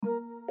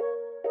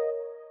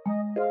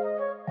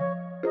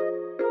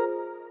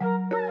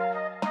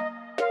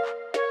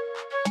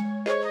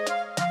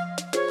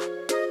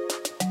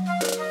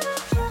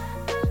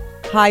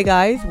Hi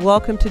guys,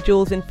 welcome to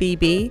Jules and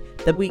Phoebe,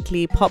 the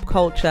weekly pop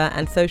culture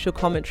and social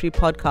commentary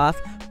podcast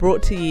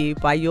brought to you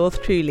by yours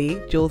truly,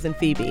 Jules and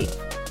Phoebe.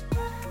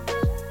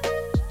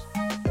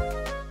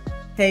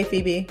 Hey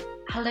Phoebe.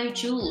 Hello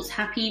Jules,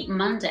 happy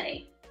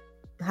Monday.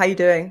 How you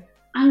doing?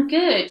 I'm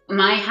good.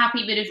 My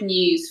happy bit of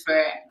news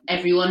for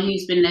everyone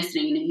who's been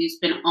listening and who's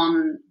been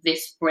on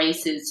this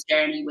braces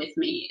journey with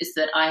me is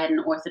that I had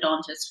an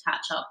orthodontist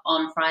catch up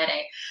on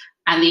Friday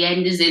and the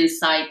end is in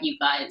sight, you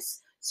guys.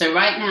 So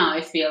right now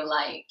I feel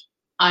like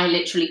I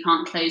literally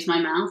can't close my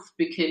mouth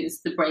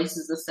because the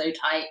braces are so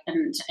tight,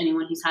 and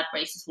anyone who's had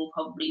braces will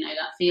probably know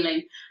that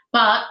feeling.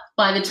 But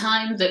by the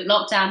time that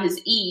lockdown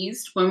has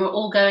eased, when we're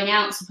all going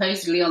out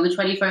supposedly on the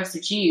 21st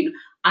of June,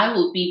 I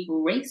will be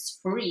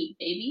brace-free,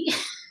 baby.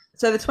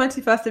 So the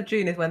 21st of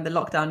June is when the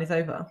lockdown is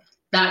over?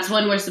 That's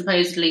when we're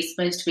supposed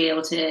to be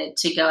able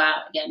to go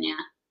out again, yeah.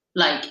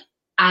 Like,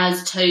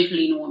 as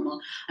totally normal.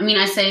 I mean,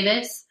 I say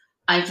this,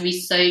 I have to be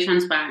so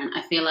transparent.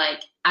 I feel like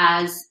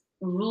as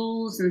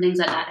rules and things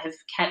like that have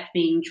kept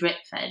being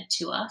drip-fed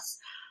to us,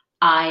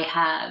 I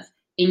have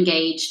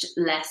engaged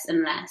less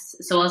and less.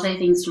 So I'll say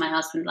things to my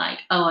husband like,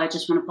 oh, I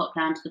just want to pop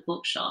down to the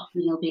bookshop.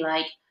 And he'll be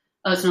like,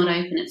 oh, it's not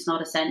open, it's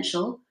not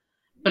essential.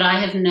 But I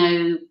have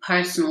no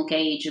personal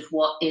gauge of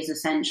what is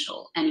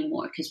essential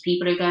anymore because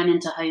people are going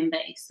into home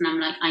base. And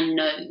I'm like, I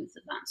know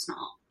that that's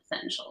not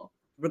essential.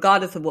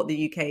 Regardless of what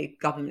the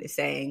UK government is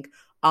saying,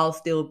 I'll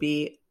still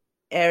be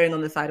erring on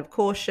the side of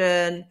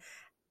caution.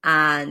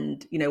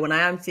 And, you know, when I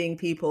am seeing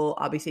people,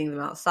 I'll be seeing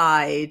them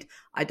outside.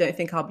 I don't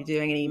think I'll be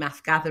doing any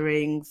mass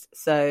gatherings.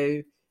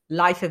 So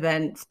life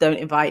events, don't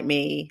invite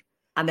me.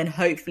 And then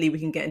hopefully we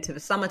can get into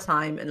the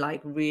summertime and like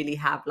really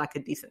have like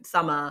a decent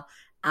summer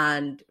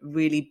and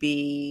really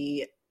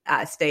be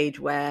at a stage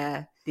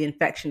where the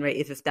infection rate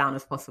is as down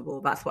as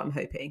possible. That's what I'm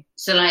hoping.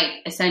 So like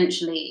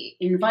essentially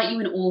invite you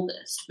in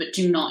August, but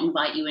do not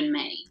invite you in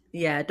May.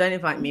 Yeah, don't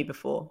invite me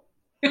before.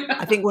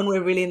 I think when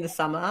we're really in the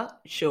summer,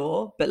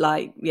 sure. But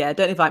like, yeah,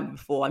 don't invite me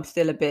before. I'm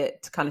still a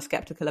bit kind of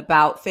skeptical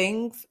about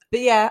things. But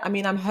yeah, I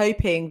mean, I'm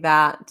hoping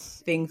that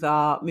things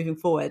are moving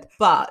forward.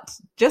 But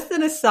just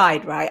an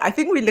aside, right? I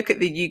think when we look at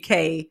the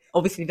UK,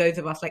 obviously those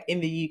of us like in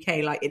the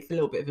UK, like it's a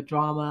little bit of a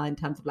drama in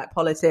terms of like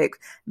politics,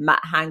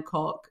 Matt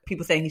Hancock,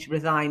 people saying he should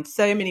resign,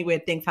 so many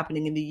weird things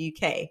happening in the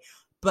UK.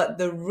 But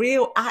the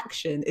real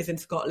action is in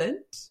Scotland.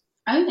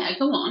 Oh yeah,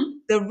 go on.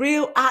 The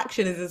real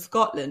action is in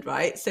Scotland,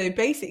 right? So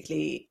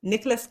basically,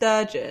 Nicola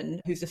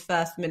Sturgeon, who's the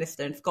First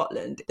Minister in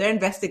Scotland, they're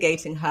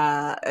investigating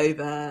her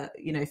over,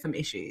 you know, some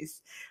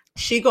issues.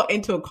 She got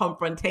into a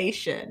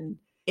confrontation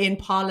in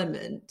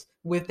Parliament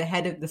with the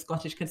head of the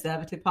Scottish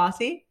Conservative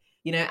Party,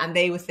 you know, and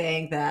they were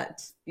saying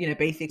that, you know,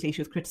 basically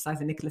she was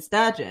criticising Nicola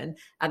Sturgeon.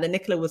 And then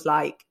Nicola was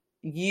like,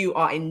 you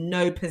are in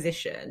no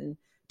position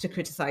to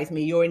criticise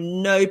me. You're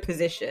in no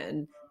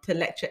position to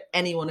lecture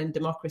anyone in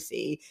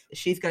democracy.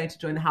 She's going to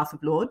join the House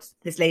of Lords,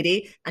 this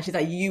lady. And she's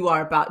like, you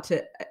are about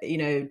to, you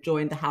know,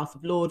 join the House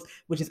of Lords,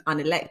 which is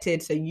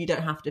unelected. So you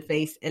don't have to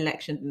face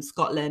elections in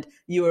Scotland.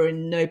 You are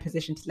in no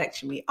position to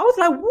lecture me. I was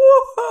like,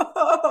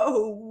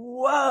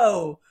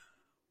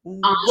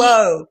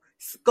 whoa.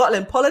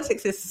 Scotland,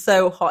 politics is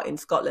so hot in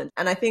Scotland.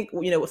 And I think,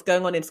 you know, what's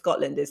going on in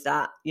Scotland is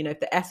that, you know,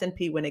 if the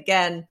SNP win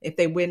again, if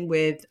they win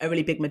with a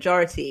really big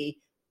majority,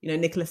 you know,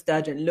 Nicola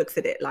Sturgeon looks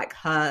at it like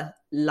her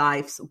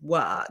life's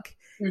work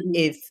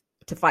is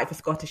to fight for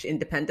Scottish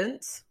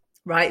independence,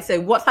 right? So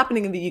what's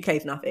happening in the UK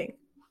is nothing.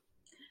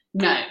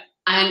 No.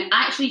 And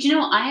actually, do you know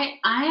what? I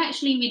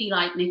actually really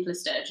like Nicola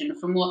Sturgeon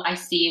from what I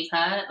see of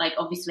her. Like,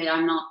 obviously,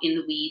 I'm not in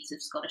the weeds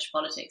of Scottish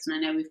politics. And I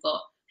know we've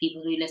got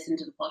people who listen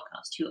to the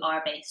podcast who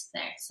are based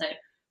there. So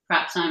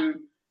perhaps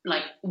I'm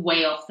like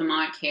way off the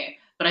mark here.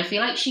 But I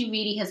feel like she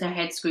really has her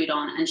head screwed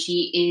on and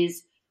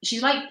she's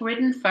like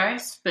Britain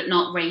first, but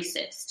not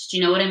racist. Do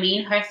you know what I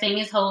mean? Her thing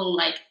is whole,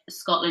 like,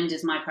 Scotland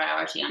is my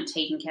priority. I'm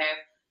taking care of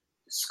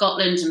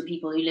Scotland and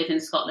people who live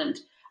in Scotland.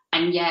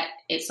 And yet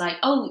it's like,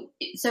 oh,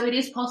 so it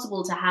is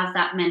possible to have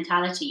that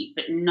mentality,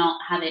 but not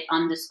have it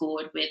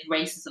underscored with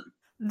racism.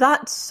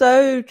 That's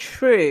so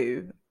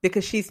true,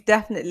 because she's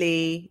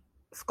definitely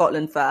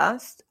Scotland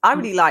first. I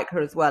really like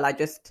her as well.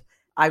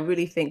 I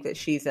really think that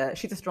she's a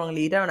strong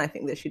leader, and I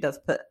think that she does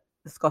put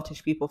the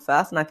Scottish people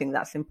first, and I think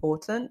that's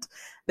important.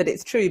 But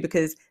it's true,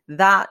 because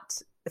that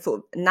sort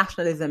of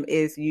nationalism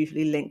is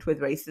usually linked with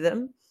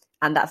racism,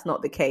 and that's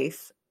not the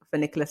case for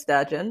Nicola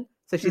Sturgeon.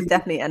 So she's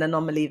definitely an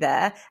anomaly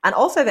there. And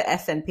also the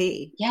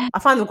SNP. Yeah. I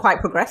find them quite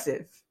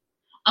progressive.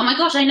 Oh my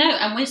gosh, I know.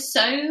 And we're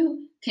so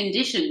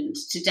conditioned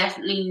to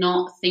definitely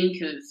not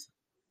think of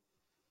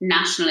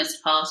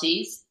nationalist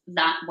parties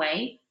that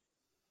way,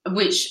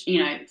 which,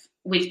 you know,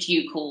 with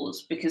due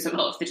cause, because a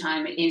lot of the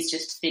time it is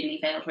just thinly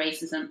veiled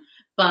racism.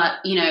 But,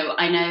 you know,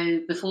 I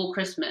know before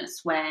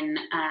Christmas when,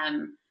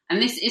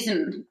 and this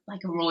isn't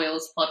like a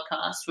royals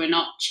podcast, we're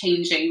not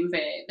changing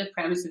the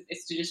premise of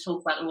this to just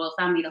talk about the royal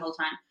family the whole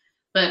time.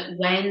 But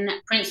when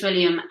Prince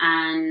William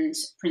and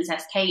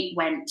Princess Kate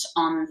went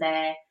on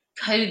their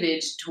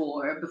COVID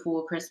tour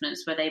before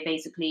Christmas, where they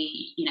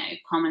basically, you know,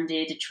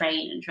 commandeered a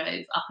train and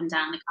drove up and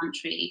down the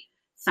country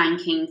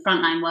thanking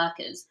frontline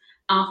workers.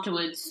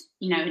 Afterwards,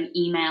 an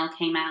email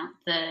came out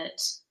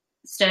that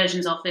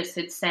Sturgeon's office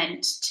had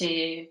sent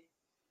to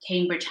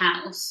Cambridge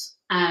House,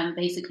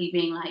 basically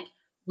being like,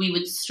 we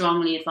would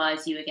strongly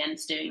advise you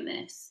against doing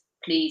this.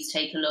 Please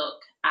take a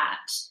look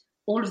at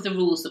all of the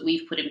rules that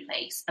we've put in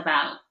place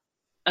about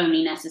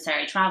only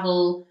necessary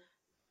traveling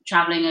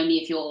only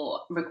if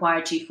you're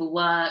required to for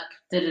work,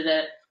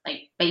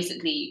 Like,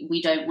 basically,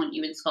 we don't want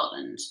you in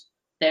Scotland.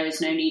 There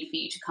is no need for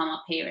you to come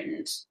up here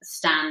and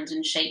stand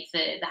and shake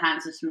the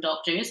hands of some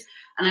doctors.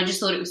 And I just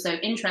thought it was so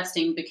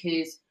interesting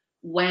because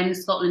when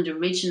Scotland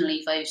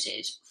originally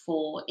voted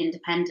for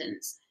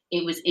independence,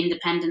 it was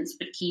independence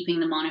but keeping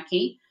the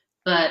monarchy.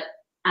 But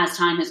as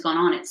time has gone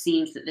on, it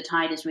seems that the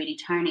tide is really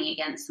turning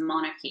against the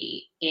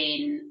monarchy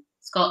in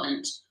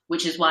Scotland,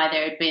 which is why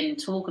there had been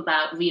talk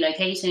about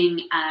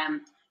relocating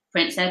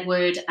Prince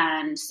Edward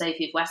and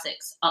Sophie of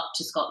Wessex up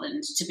to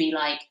Scotland to be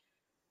like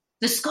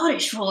the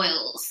Scottish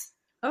royals.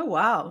 Oh,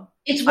 wow.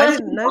 I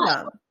didn't know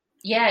that.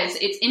 Yeah,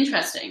 it's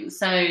interesting.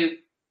 So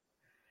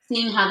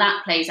seeing how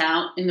that plays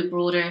out in the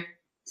broader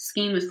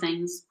scheme of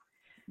things.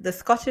 The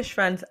Scottish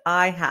friends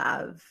I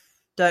have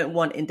don't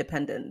want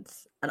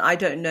independence. And I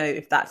don't know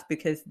if that's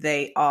because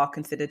they are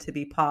considered to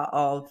be part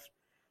of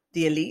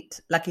the elite.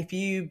 Like, if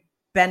you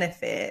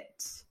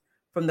benefit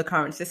from the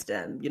current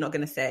system, you're not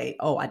going to say,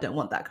 oh, I don't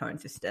want that current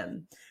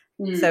system.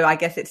 So I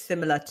guess it's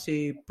similar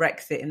to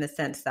Brexit in the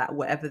sense that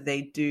whatever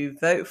they do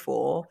vote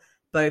for,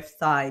 both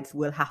sides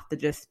will have to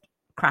just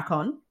crack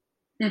on.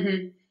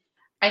 Mm-hmm.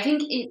 I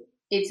think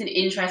it's an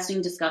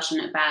interesting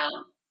discussion about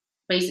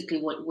basically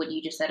what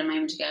you just said a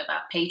moment ago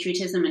about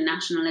patriotism and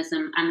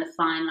nationalism and the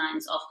fine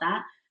lines of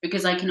that,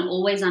 because I can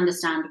always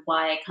understand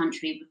why a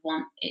country would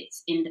want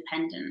its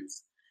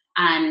independence.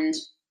 And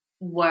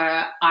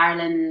were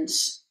Ireland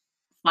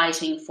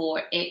fighting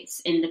for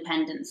its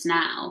independence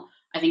now,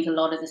 I think a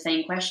lot of the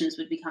same questions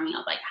would be coming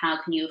up, like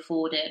how can you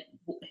afford it?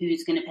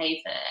 Who's going to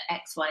pay for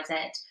X, Y, Z?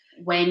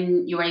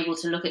 When you're able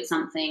to look at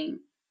something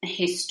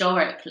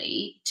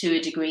historically to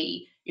a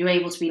degree, you're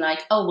able to be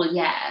like, oh, well,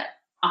 yeah,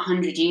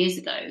 100 years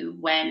ago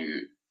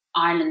when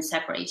Ireland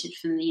separated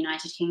from the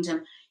United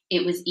Kingdom,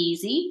 it was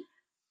easy.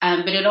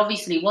 But it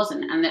obviously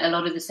wasn't. And a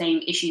lot of the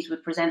same issues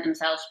would present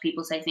themselves.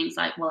 People say things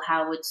like, well,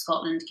 how would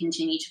Scotland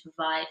continue to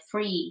provide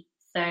free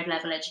third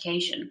level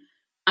education?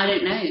 I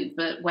don't know,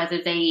 but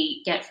whether they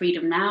get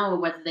freedom now or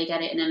whether they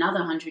get it in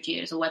another 100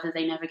 years or whether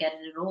they never get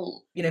it at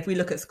all. If we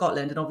look at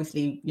Scotland, and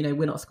obviously,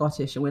 we're not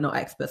Scottish and we're not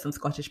experts on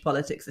Scottish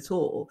politics at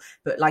all.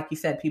 But like you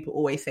said, people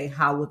always say,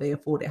 how will they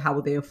afford it? How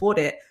will they afford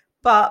it?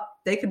 But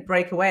they could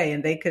break away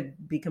and they could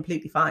be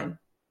completely fine.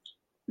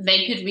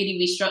 They could really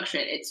restructure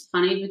it. It's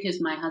funny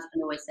because my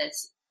husband always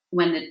says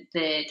when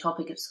the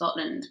topic of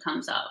Scotland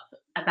comes up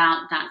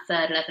about that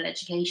third level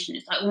education,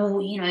 it's like,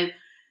 oh,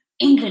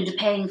 England are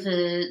paying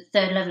for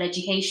third level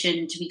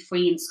education to be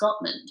free in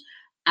Scotland.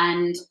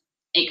 And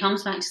it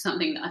comes back to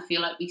something that I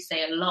feel like we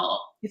say a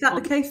lot. Is that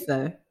the case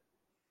though?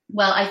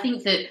 Well, I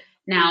think that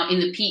now in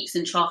the peaks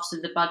and troughs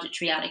of the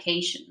budgetary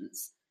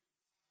allocations,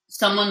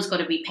 someone's got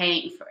to be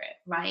paying for it,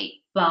 right?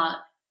 But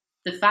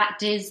the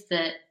fact is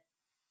that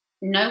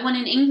no one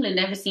in England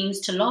ever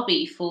seems to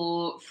lobby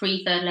for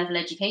free third level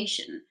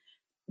education.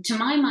 To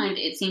my mind,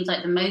 it seems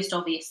like the most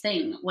obvious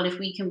thing. Well, if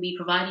we can be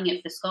providing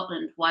it for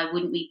Scotland, why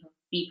wouldn't we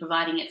be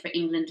providing it for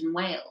England and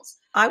Wales?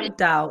 I would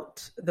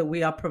doubt that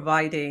we are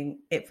providing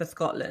it for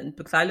Scotland,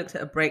 because I looked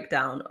at a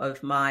breakdown of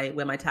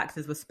where my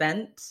taxes were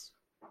spent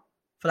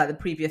for like the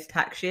previous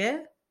tax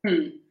year.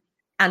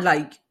 And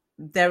like,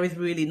 there is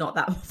really not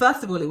that.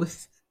 First of all, it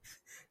was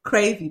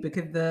crazy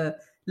because the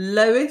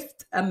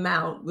lowest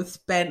amount was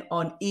spent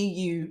on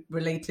EU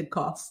related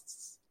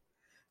costs.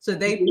 So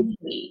they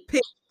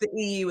picked the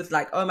EU was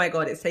like, oh my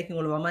God, it's taking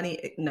all of our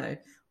money. No,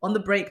 on the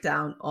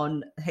breakdown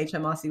on the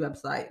HMRC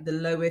website, the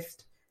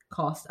lowest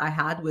cost I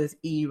had was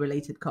EU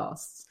related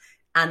costs.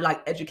 And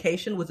like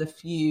education was a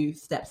few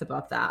steps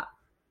above that.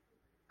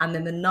 And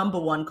then the number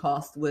one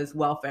cost was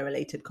welfare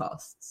related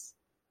costs.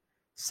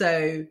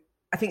 So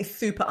I think it's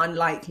super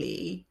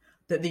unlikely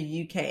that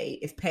the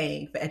UK is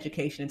paying for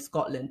education in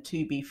Scotland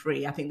to be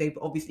free. I think they've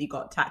obviously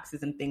got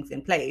taxes and things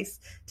in place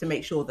to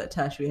make sure that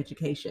tertiary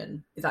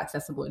education is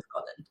accessible in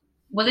Scotland.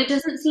 Well, there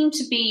doesn't seem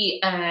to be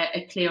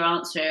a clear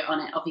answer on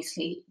it.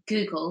 Obviously,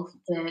 Google,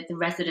 the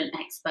resident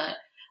expert,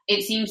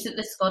 it seems that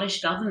the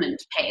Scottish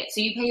government pay it.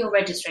 So you pay your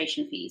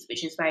registration fees,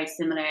 which is very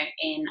similar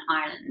in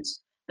Ireland.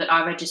 But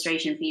our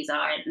registration fees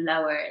are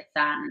lower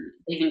than,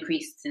 they've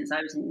increased since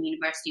I was in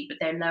university, but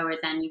they're lower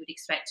than you would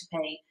expect to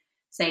pay,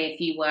 say, if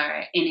you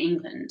were in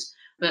England.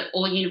 But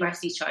all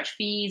universities charge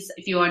fees.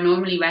 If you are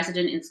normally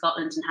resident in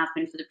Scotland and have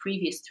been for the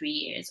previous 3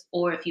 years,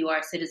 or if you are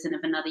a citizen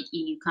of another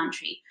EU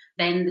country,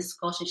 then the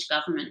Scottish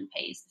government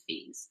pays the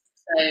fees.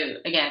 So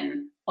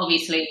again,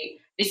 obviously,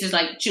 this is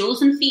like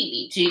Jules and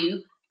Phoebe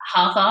do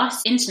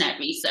half-assed internet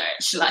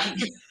research. Like,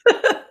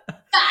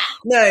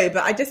 no,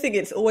 but I just think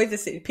it's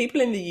always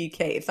people in the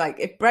UK. It's like,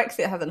 if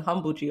Brexit hasn't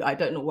humbled you, I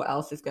don't know what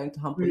else is going to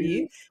humble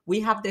you. We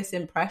have this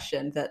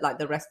impression that like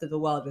the rest of the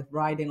world is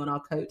riding on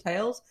our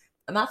coattails,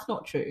 and that's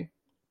not true.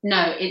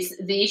 No, it's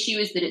the issue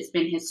is that it's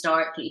been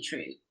historically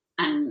true,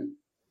 and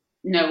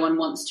no one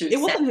wants to It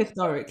accept. wasn't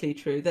historically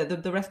true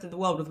that the rest of the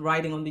world was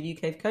riding on the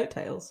UK's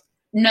coattails.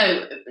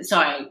 No,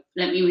 sorry,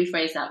 let me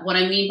rephrase that. What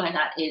I mean by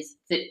that is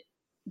that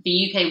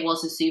the UK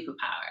was a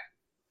superpower.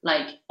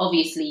 Like,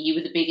 obviously, you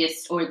were the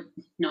biggest, or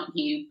not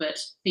you, but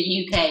the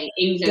UK,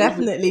 England.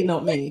 Definitely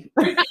not me.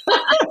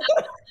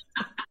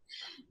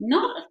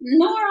 Nor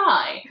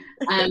I.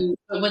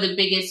 But we're the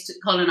biggest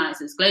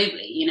colonizers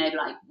globally. You know,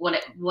 like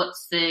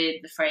what's the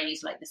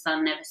phrase? Like the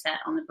sun never set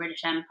on the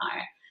British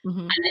Empire. Mm-hmm.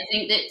 And I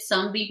think that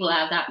some people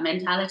have that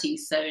mentality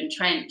so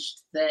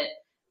entrenched that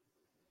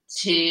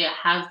to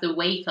have the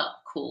wake up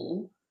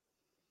call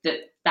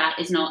that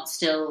is not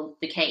still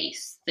the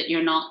case, that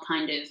you're not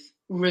kind of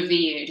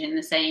revered in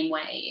the same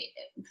way,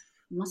 it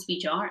must be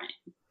jarring.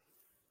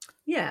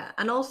 Yeah,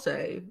 and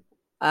also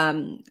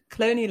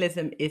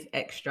colonialism is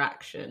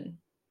extraction.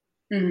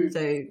 Mm-hmm.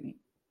 So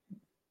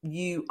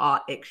you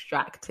are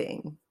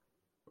extracting,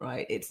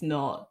 right? It's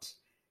not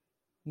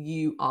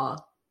you are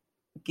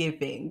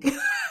giving.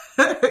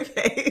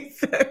 Okay,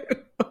 so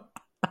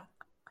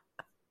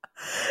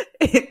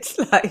it's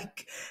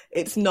like,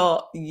 it's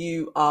not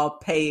you are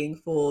paying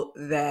for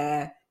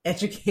their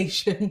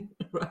education,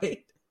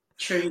 right?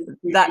 True.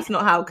 That's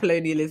not how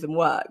colonialism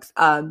works.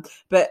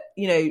 But,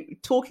 you know,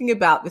 talking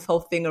about this whole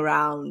thing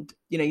around,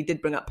 you know, you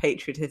did bring up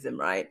patriotism,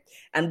 right?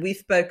 And we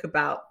spoke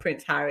about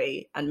Prince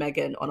Harry and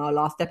Meghan on our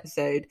last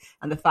episode,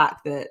 and the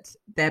fact that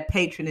their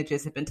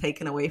patronages have been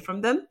taken away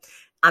from them.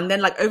 And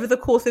then, like, over the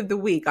course of the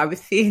week, I was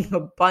seeing a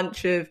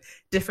bunch of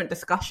different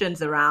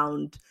discussions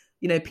around,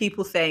 you know,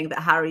 people saying that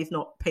Harry's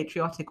not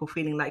patriotic or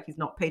feeling like he's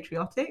not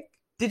patriotic.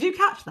 Did you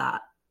catch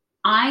that?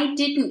 I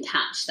didn't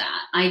catch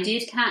that. I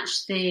did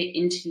catch the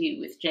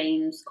interview with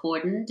James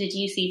Corden. Did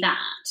you see that?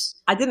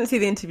 I didn't see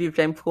the interview with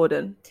James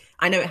Corden.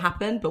 I know it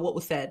happened, but what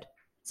was said?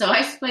 So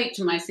I spoke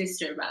to my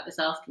sister about this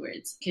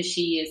afterwards, because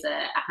she is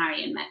a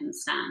Harry and Meghan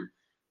stan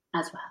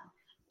as well.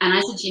 And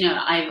I said, you know,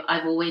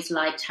 I've always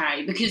liked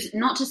Harry, because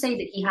not to say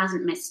that he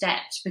hasn't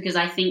misstepped, because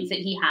I think that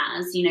he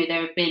has. You know,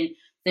 there have been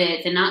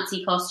the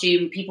Nazi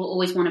costume. People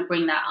always want to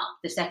bring that up.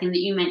 The second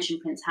that you mention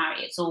Prince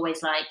Harry, it's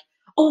always like,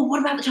 oh,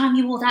 what about the time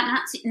you wore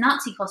that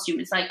Nazi costume?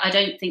 It's like, I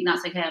don't think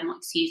that's okay. I'm not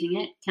excusing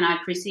it. Can I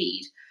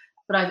proceed?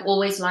 But I've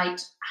always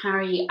liked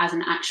Harry as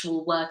an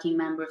actual working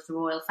member of the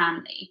royal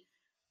family.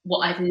 What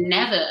I've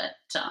never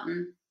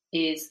done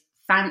is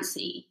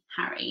fancy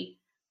Harry.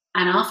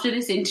 And after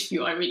this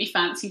interview, I really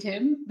fancied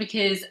him,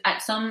 because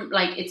at some,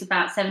 like, it's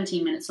about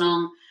 17 minutes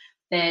long.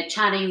 They're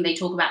chatting, they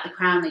talk about the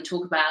crown, they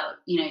talk about,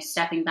 you know,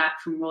 stepping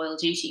back from royal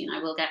duty, and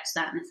I will get to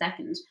that in a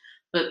second.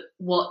 But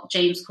what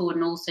James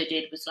Corden also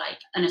did was like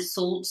an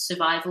assault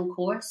survival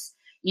course,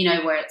 you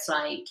know, where it's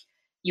like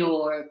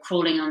you're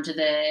crawling under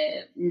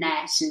the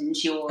net and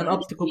you're... An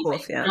obstacle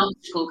course, yeah. An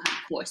obstacle kind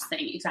of course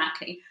thing,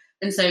 exactly.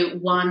 And so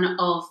one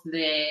of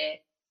the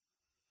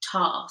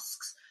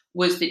tasks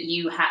was that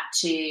you had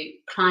to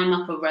climb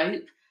up a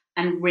rope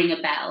and ring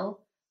a bell,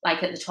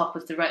 like at the top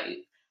of the rope.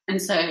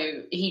 And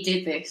so he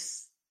did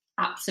this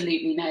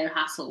absolutely no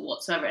hassle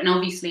whatsoever. And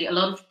obviously a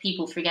lot of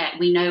people forget,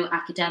 we know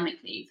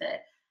academically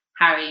that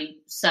Harry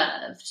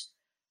served,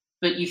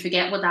 but you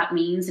forget what that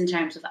means in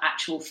terms of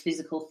actual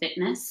physical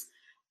fitness.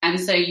 And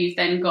so you've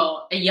then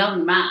got a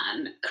young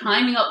man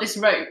climbing up this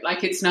rope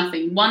like it's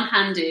nothing,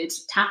 one-handed,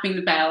 tapping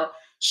the bell,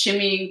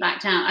 shimmying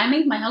back down. I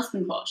made my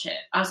husband watch it.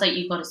 I was like,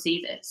 you've got to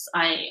see this.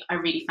 I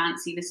really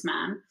fancy this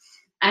man.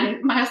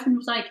 And my husband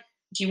was like,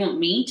 do you want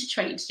me to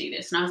train to do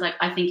this? And I was like,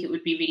 I think it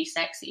would be really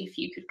sexy if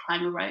you could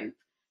climb a rope. And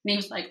he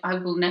was like, I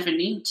will never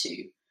need to.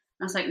 And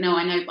I was like, no,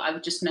 I know, but I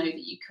would just know that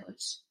you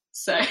could.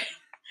 So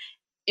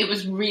it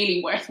was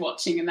really worth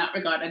watching in that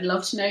regard. I'd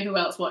love to know who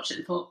else watched it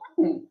and thought,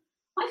 oh,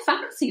 I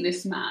fancy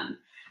this man.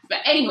 But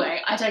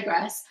anyway, I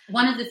digress.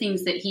 One of the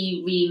things that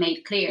he really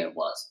made clear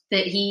was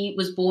that he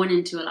was born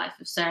into a life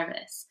of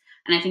service.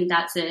 And I think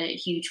that's a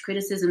huge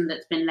criticism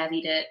that's been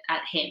levied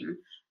at him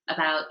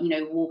about, you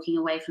know, walking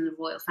away from the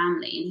royal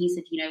family. And he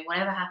said, you know,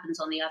 whatever happens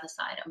on the other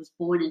side, I was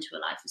born into a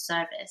life of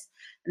service.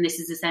 And this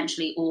is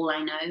essentially all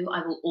I know.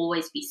 I will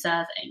always be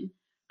serving.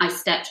 I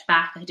stepped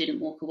back. I didn't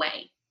walk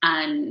away.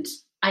 And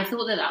I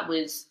thought that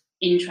was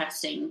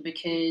interesting,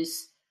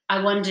 because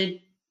I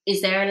wondered,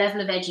 is there a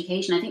level of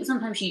education? I think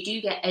sometimes you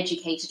do get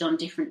educated on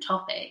different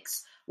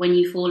topics when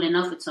you fall in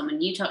love with someone.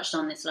 You touched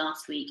on this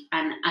last week,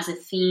 and as a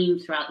theme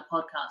throughout the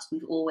podcast,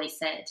 we've always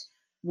said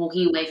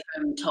walking away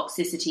from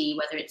toxicity,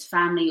 whether it's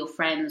family or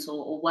friends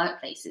or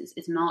workplaces,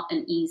 is not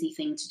an easy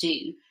thing to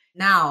do.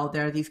 Now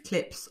there are these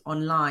clips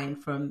online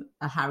from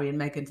a Harry and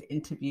Meghan's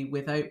interview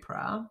with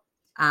Oprah.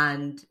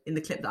 And in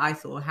the clip that I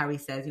saw, Harry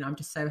says, you know, I'm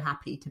just so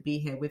happy to be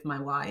here with my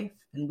wife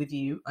and with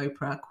you,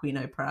 Oprah, Queen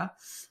Oprah.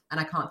 And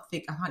I can't,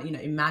 you know,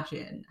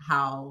 imagine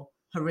how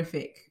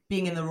horrific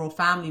being in the royal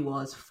family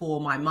was for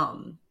my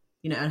mum,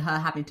 you know, and her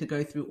having to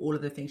go through all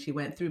of the things she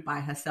went through by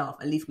herself.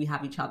 At least we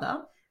have each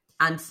other.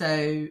 And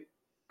so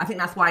I think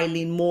that's why I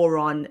lean more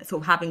on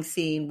sort of having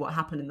seen what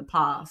happened in the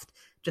past,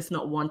 just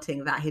not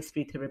wanting that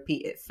history to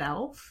repeat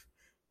itself,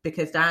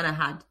 because Diana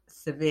had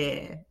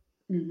severe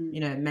Mm-hmm. you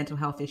know, mental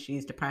health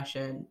issues,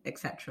 depression,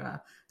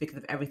 etc., because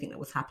of everything that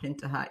was happening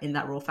to her in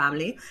that royal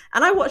family.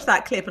 And I watched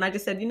that clip and I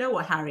just said, you know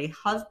what, Harry,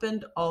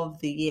 husband of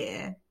the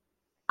year.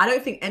 I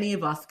don't think any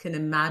of us can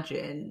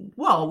imagine.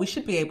 Well, we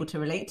should be able to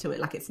relate to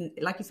it. Like it's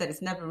like you said,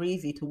 it's never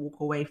easy to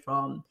walk away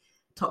from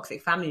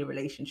toxic family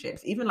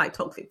relationships, even like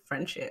toxic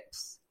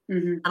friendships.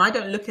 Mm-hmm. And I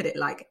don't look at it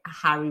like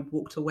Harry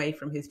walked away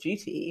from his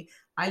duty.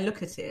 I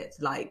look at it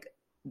like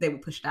they were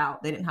pushed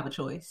out. They didn't have a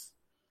choice.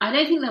 I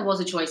don't think there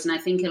was a choice. And I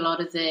think a lot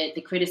of the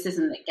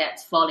criticism that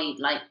gets volleyed,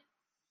 like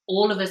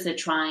all of us are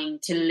trying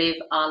to live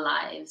our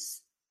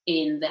lives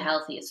in the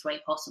healthiest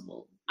way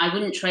possible. I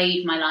wouldn't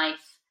trade my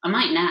life. I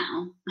might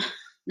now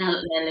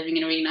that they're living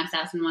in a really nice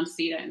house in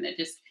Montecito and they're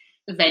just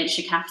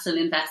venture capital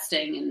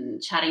investing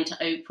and chatting to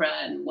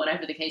Oprah and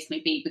whatever the case may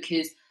be,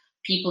 because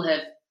people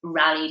have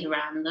rallied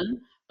around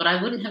them. But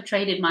I wouldn't have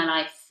traded my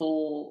life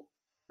for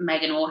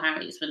Meghan or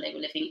Harry's when they were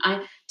living.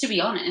 To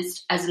be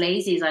honest, as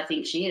lazy as I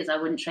think she is, I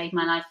wouldn't trade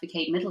my life for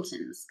Kate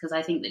Middleton's, because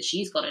I think that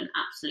she's got an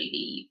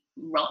absolutely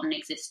rotten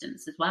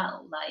existence as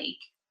well. Like,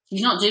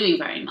 she's not doing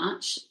very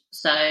much,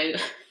 so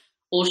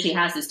all she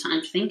has is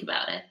time to think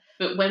about it.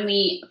 But when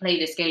we play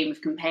this game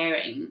of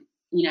comparing,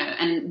 you know,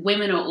 and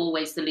women are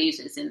always the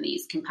losers in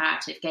these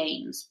comparative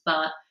games,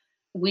 but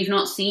we've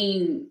not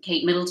seen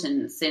Kate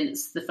Middleton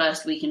since the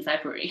first week in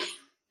February.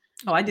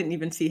 Oh, I didn't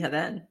even see her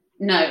then.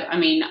 No, I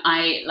mean,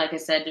 like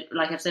I've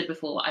said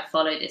before, I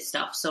follow this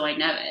stuff, so I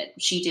know it.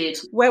 She did.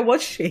 Where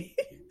was she?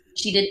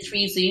 She did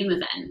 3 Zoom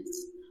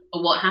events,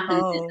 but what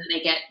happens is that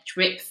they get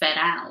drip fed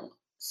out.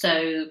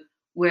 So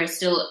we're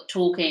still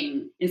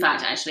talking. In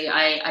fact, actually,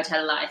 I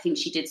tell a lie. I think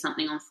she did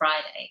something on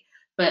Friday.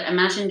 But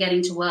imagine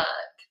getting to work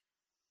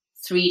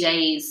 3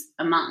 days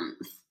a month,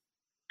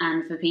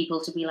 and for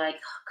people to be like,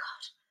 "Oh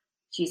God,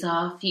 she's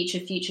our future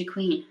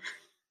queen,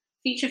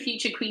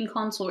 future queen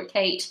consort,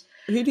 Kate."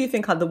 Who do you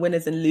think are the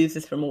winners and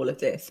losers from all of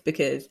this?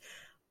 Because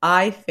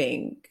I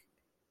think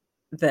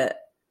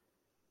that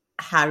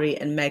Harry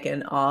and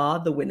Meghan are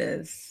the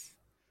winners.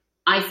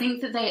 I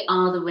think that they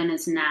are the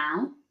winners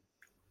now,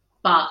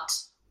 but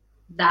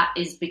that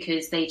is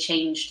because they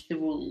changed the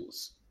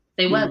rules.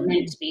 They weren't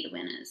meant to be the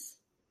winners,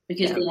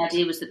 because the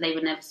idea was that they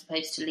were never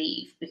supposed to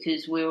leave,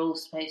 because we're all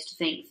supposed to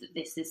think that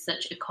this is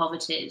such a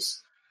coveted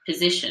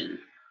position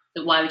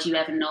that why would you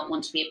ever not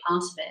want to be a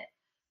part of it?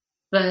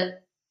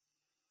 But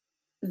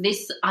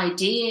this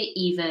idea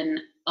even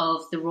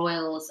of the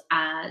royals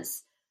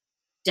as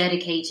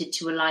dedicated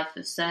to a life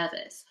of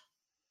service,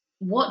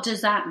 what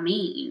does that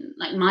mean?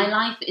 Like, my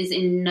life is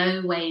in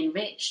no way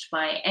enriched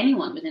by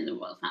anyone within the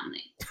royal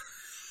family.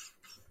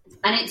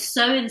 And it's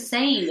so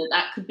insane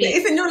that could be... But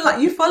isn't your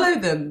life, you follow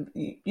them?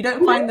 You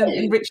don't find them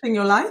enriching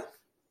your life?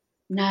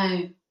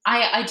 No,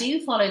 I do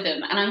follow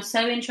them, and I'm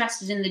so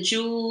interested in the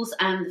jewels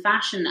and the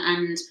fashion,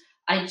 and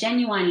I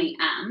genuinely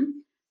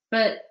am.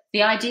 But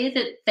the idea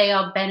that they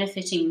are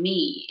benefiting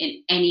me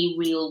in any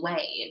real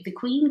way, the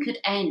Queen could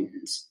end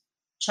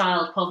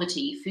child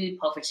poverty, food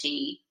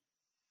poverty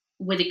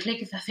with a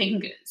click of her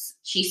fingers.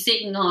 She's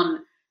sitting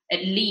on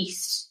at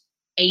least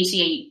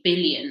 88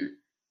 billion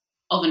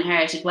of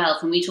inherited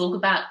wealth. And we talk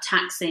about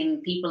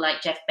taxing people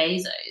like Jeff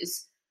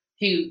Bezos,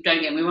 who,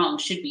 don't get me wrong,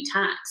 should be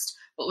taxed.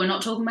 But we're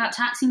not talking about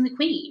taxing the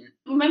Queen.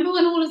 Remember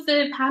when all of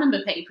the Panama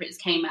Papers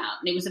came out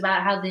and it was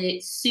about how the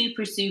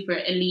super, super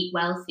elite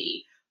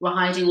wealthy were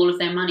hiding all of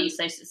their money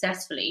so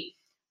successfully?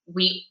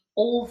 We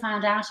all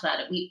found out about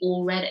it. We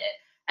all read it.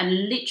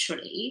 And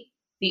literally,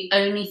 the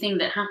only thing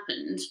that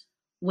happened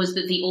was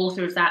that the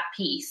author of that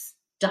piece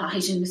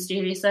died in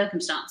mysterious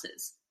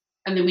circumstances.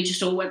 And then we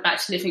just all went back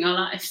to living our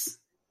lives.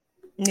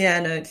 Yeah,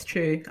 no, it's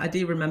true. I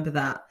do remember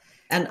that.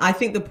 And I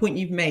think the point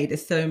you've made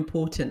is so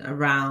important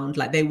around,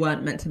 like, they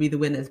weren't meant to be the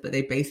winners, but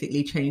they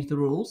basically changed the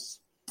rules.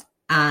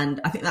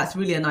 And I think that's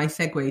really a nice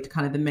segue to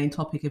kind of the main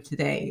topic of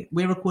today.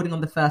 We're recording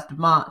on the 1st of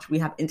March. We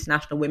have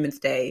International Women's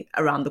Day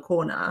around the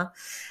corner.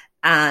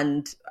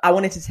 And I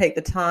wanted to take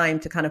the time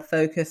to kind of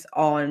focus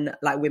on,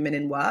 like, women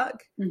in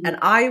work. Mm-hmm. And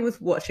I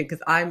was watching,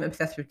 because I'm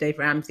obsessed with Dave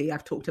Ramsey.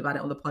 I've talked about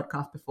it on the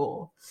podcast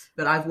before,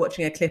 but I was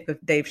watching a clip of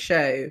Dave's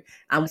show,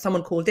 and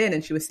someone called in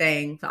and she was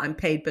saying that I'm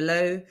paid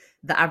below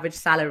the average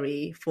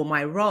salary for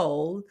my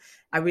role.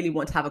 I really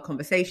want to have a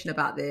conversation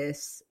about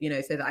this, you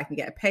know, so that I can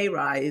get a pay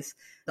rise.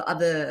 The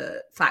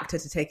other factor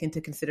to take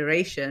into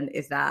consideration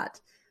is that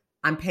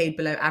I'm paid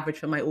below average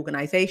for my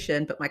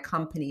organization, but my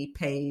company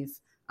pays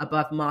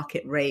above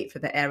market rate for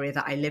the area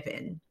that I live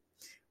in.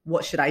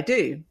 What should I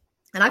do?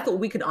 And I thought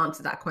we could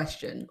answer that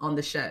question on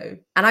the show.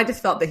 And I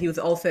just felt that he was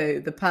also,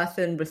 the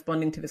person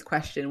responding to this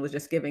question was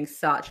just giving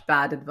such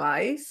bad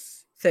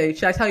advice. So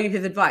should I tell you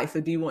his advice, or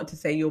do you want to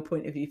say your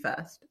point of view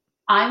first?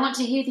 I want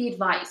to hear the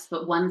advice,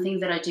 but one thing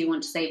that I do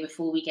want to say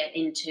before we get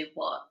into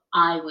what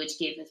I would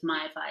give as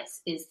my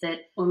advice is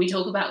that when we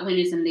talk about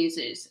winners and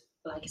losers,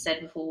 like I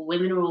said before,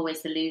 women are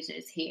always the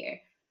losers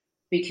here,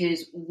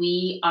 because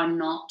we are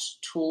not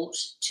taught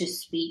to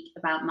speak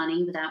about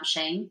money without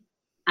shame.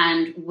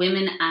 And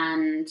women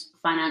and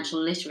financial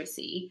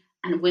literacy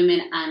and women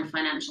and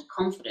financial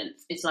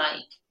confidence is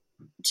like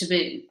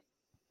taboo.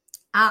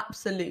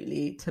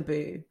 Absolutely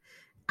taboo.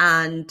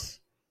 And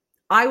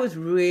I was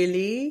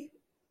really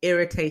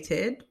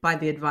irritated by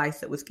the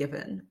advice that was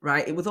given,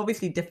 right? It was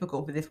obviously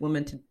difficult for this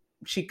woman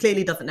she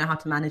clearly doesn't know how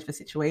to manage the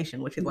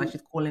situation, which is why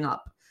she's calling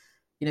up,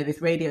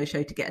 this radio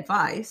show to get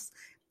advice.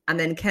 And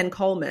then Ken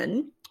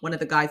Coleman, one of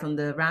the guys on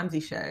the Ramsey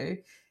show,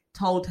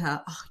 told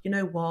her, oh, you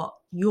know what,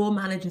 your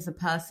manager's a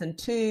person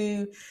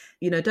too.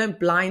 Don't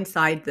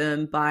blindside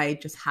them by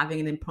just having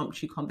an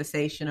impromptu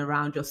conversation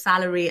around your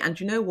salary. And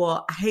you know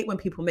what? I hate when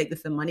people make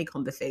this a money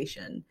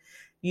conversation.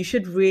 You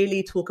should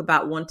really talk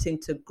about wanting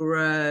to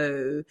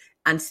grow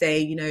and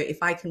say,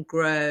 if I can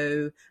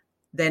grow,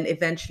 then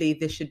eventually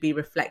this should be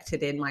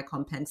reflected in my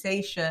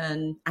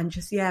compensation. And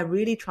just,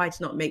 really try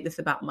to not make this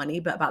about money,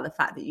 but about the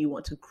fact that you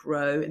want to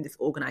grow in this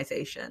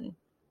organization.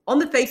 On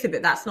the face of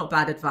it, that's not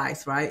bad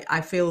advice, right? I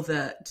feel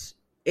that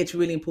it's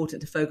really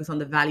important to focus on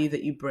the value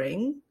that you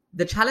bring.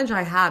 The challenge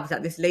I have is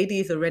that this lady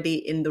is already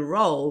in the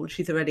role.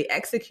 She's already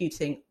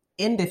executing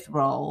in this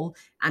role,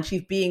 and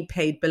she's being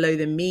paid below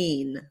the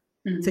mean.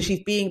 Mm-hmm. So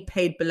she's being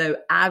paid below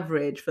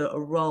average for a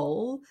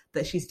role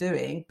that she's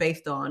doing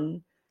based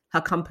on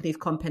her company's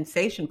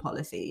compensation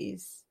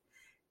policies.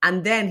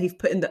 And then he's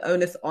putting the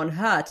onus on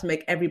her to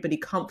make everybody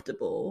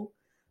comfortable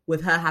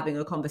with her having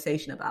a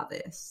conversation about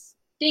this.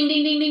 Ding,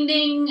 ding, ding, ding,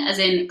 ding. As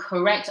in,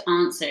 correct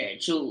answer,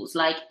 Jules.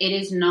 Like, it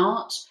is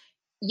not,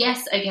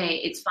 yes, okay,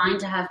 it's fine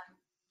to have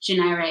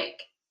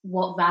generic,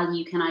 what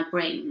value can I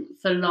bring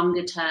for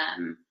longer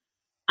term?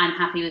 I'm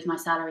happy with my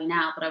salary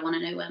now, but I want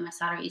to know where my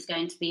salary is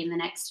going to be in the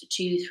next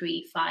 2,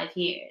 3, 5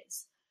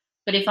 years.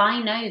 But if I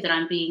know that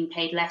I'm being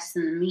paid less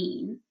than the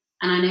mean,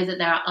 and I know that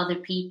there are other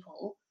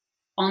people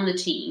on the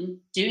team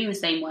doing the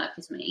same work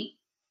as me,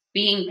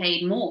 being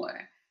paid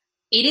more,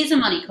 it is a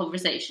money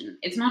conversation.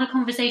 It's not a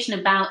conversation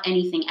about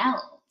anything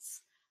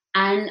else.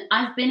 And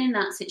I've been in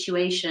that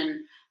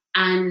situation,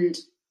 and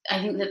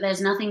I think that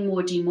there's nothing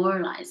more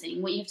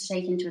demoralizing. What you have to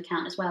take into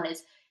account as well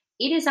is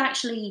it is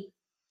actually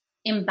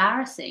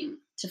embarrassing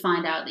to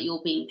find out that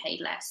you're being paid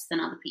less than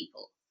other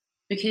people,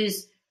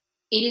 because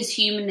it is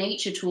human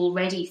nature to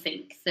already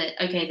think that,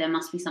 okay, there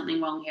must be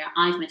something wrong here.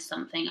 I've missed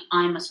something.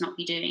 I must not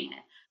be doing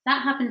it.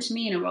 That happened to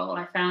me in a role.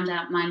 I found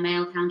out my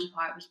male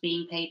counterpart was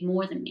being paid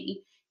more than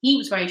me. He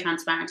was very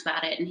transparent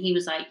about it. And he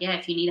was like, yeah,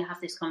 if you need to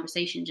have this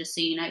conversation, just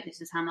so you know, this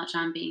is how much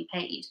I'm being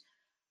paid.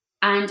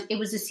 And it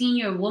was a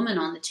senior woman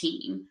on the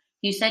team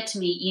who said to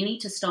me, you need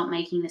to stop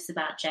making this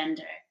about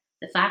gender.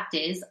 The fact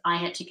is, I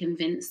had to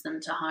convince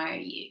them to hire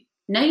you.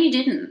 No, you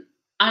didn't.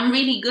 I'm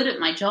really good at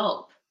my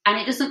job. And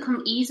it doesn't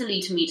come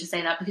easily to me to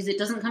say that, because it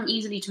doesn't come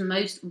easily to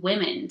most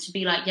women to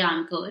be like, yeah,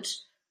 I'm good.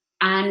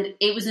 And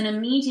it was an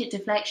immediate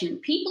deflection.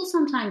 People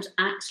sometimes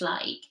act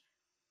like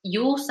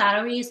your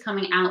salary is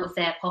coming out of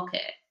their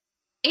pocket.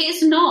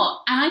 It's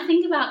not. And I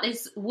think about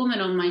this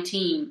woman on my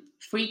team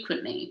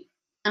frequently.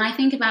 And I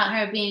think about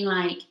her being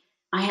like,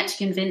 I had to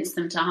convince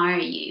them to hire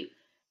you.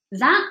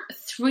 That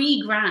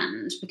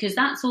 $3,000, because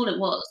that's all it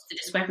was, the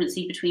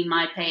discrepancy between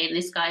my pay and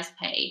this guy's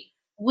pay,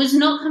 was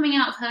not coming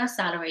out of her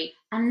salary.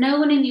 And no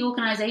one in the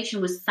organization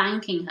was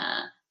thanking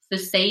her for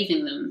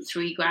saving them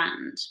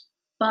 $3,000.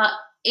 But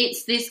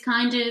it's this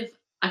kind of,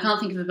 I can't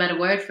think of a better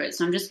word for it,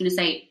 so I'm just going to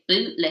say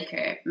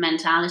bootlicker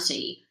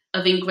mentality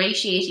of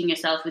ingratiating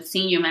yourself with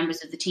senior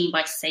members of the team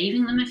by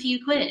saving them a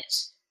few quid.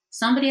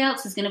 Somebody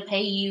else is going to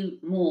pay you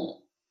more.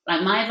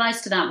 Like, my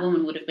advice to that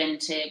woman would have been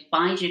to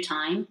bide your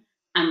time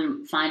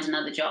and find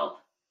another job.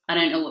 I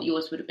don't know what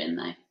yours would have been,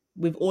 though.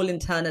 We've all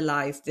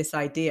internalized this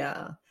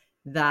idea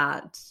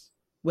that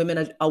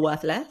women are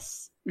worth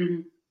less.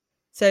 Mm-hmm.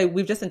 So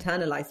we've just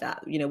internalized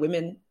that,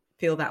 women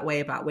feel that way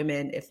about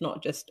women. It's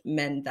not just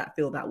men that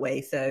feel that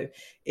way. So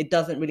it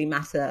doesn't really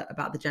matter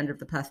about the gender of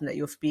the person that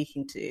you're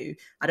speaking to.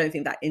 I don't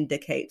think that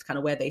indicates kind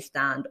of where they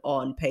stand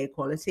on pay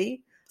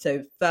equality.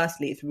 So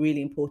firstly, it's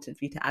really important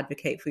for you to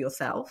advocate for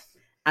yourself.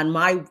 And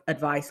my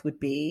advice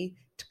would be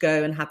to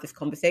go and have this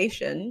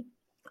conversation.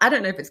 I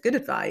don't know if it's good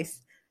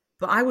advice,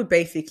 but I would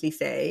basically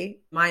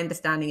say, my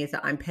understanding is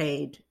that I'm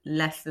paid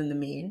less than the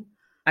mean.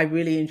 I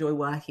really enjoy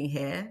working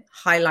here.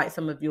 Highlight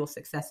some of your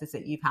successes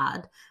that you've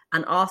had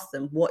and ask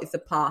them, what is the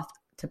path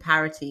to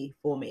parity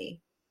for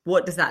me?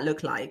 What does that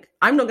look like?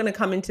 I'm not going to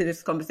come into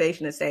this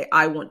conversation and say,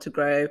 I want to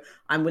grow.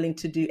 I'm willing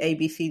to do A,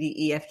 B, C, D,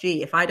 E, F,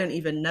 G, if I don't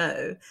even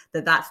know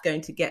that that's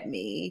going to get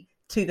me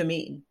to the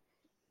mean.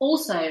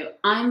 Also,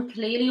 I'm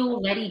clearly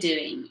already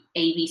doing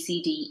A, B,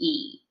 C, D,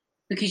 E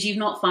because you've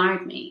not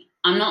fired me.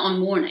 I'm not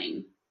on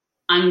warning.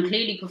 I'm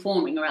clearly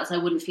performing, or else I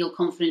wouldn't feel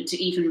confident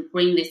to even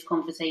bring this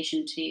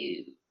conversation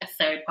to a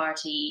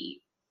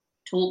third-party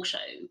talk show,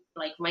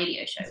 like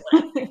radio show,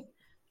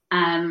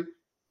 whatever.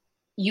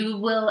 You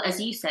will, as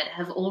you said,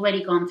 have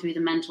already gone through the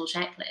mental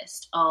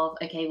checklist of,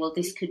 okay, well,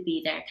 this could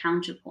be their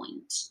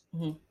counterpoint.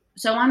 Mm-hmm.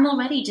 So I'm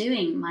already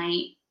doing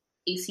my,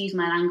 excuse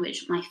my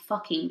language, my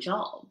fucking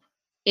job.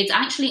 It's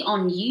actually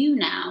on you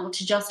now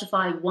to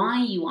justify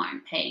why you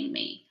aren't paying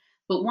me.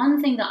 But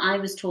one thing that I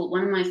was taught,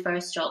 one of my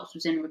first jobs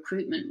was in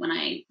recruitment when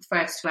I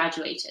first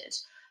graduated.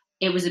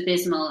 It was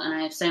abysmal, and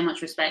I have so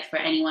much respect for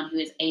anyone who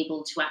is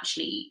able to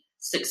actually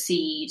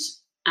succeed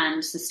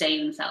and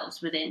sustain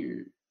themselves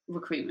within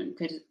recruitment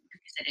because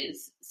it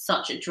is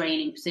such a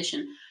draining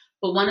position.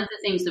 But one of the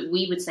things that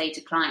we would say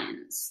to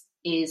clients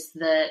is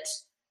that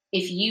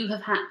if you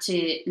have had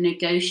to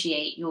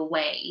negotiate your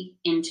way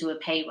into a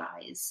pay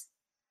rise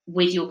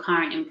with your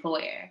current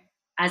employer,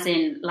 as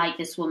in like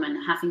this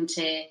woman having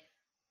to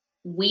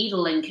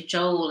wheedle and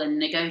cajole and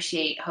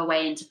negotiate her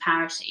way into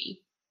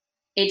parity,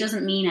 it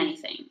doesn't mean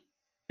anything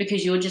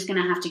because you're just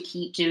going to have to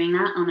keep doing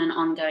that on an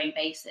ongoing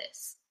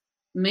basis.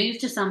 Move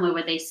to somewhere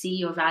where they see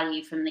your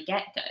value from the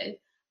get-go.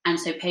 And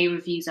so pay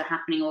reviews are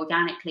happening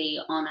organically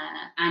on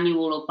an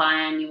annual or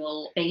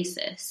biannual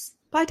basis.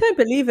 But I don't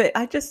believe it.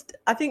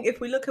 I think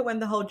if we look at when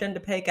the whole gender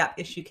pay gap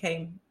issue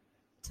came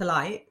to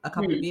light a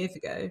couple of years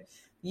ago,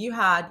 you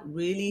had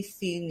really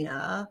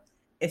senior,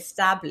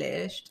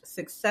 established,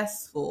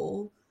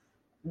 successful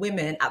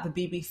women at the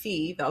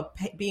BBC that are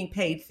being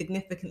paid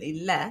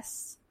significantly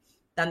less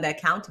than their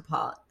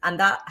counterpart. And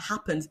that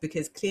happens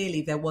because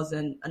clearly there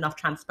wasn't enough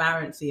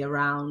transparency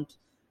around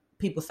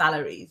people's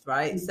salaries,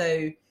 right?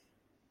 So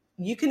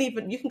you can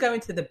go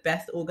into the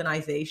best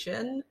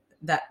organization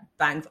that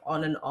bangs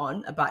on and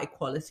on about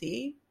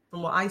equality.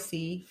 From what I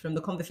see from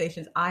the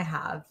conversations I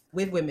have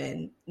with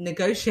women,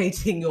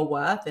 negotiating your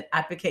worth and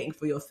advocating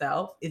for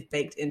yourself is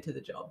baked into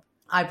the job.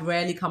 I've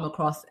rarely come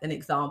across an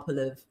example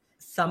of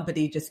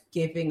somebody just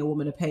giving a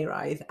woman a pay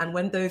rise. And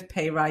when those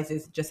pay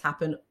rises just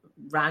happen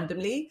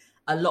randomly,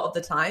 a lot of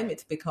the time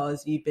it's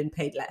because you've been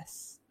paid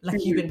less.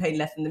 Like you've been paid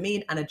less than the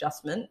mean, and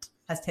adjustment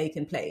has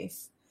taken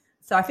place.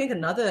 So I think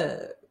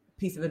another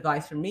piece of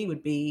advice from me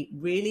would be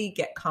really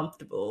get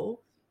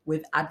comfortable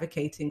with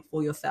advocating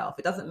for yourself.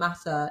 It doesn't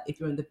matter if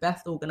you're in the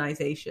best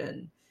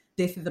organization.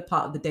 This is a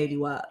part of the daily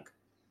work.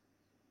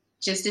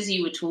 Just as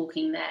you were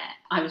talking there,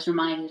 I was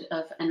reminded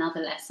of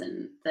another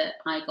lesson that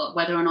I got,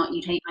 whether or not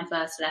you take my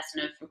first lesson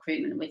of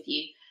recruitment with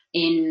you.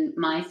 In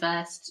my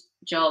first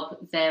job,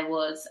 there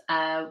was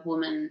a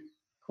woman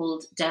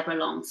called Deborah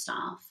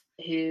Longstaff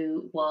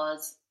who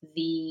was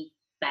the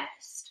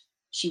best.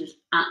 She was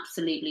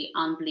absolutely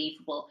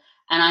unbelievable.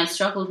 And I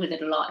struggled with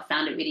it a lot. I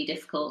found it really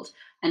difficult.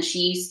 And she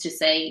used to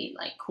say,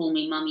 like, call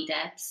me Mummy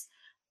Debs.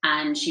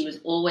 And she was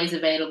always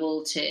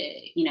available to,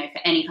 for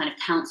any kind of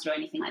counsel or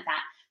anything like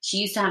that. She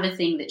used to have a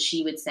thing that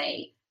she would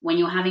say, when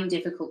you're having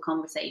difficult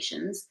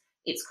conversations,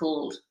 it's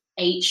called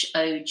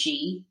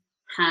HOG,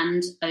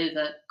 hand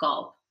over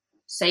gob.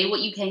 Say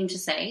what you came to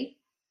say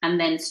and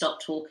then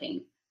stop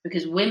talking.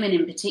 Because women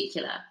in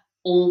particular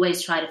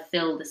always try to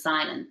fill the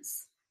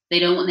silence. They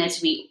don't want there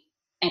to be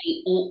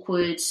any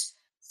awkward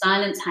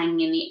silence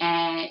hanging in the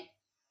air,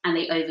 and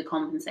they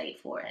overcompensate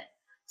for it.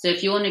 So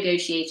if you're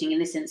negotiating, in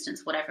this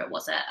instance, whatever it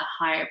was, a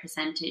higher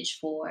percentage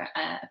for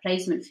a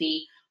placement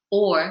fee,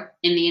 or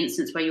in the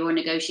instance where you're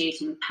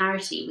negotiating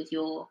parity with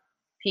your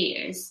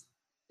peers,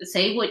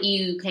 say what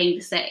you came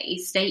to say,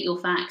 state your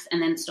facts,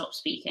 and then stop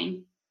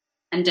speaking.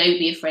 And don't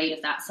be afraid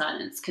of that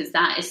silence, because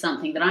that is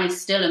something that I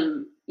still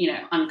am,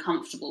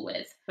 uncomfortable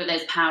with, but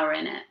there's power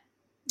in it.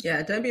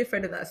 Yeah, don't be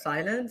afraid of that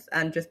silence,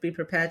 and just be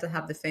prepared to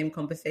have the same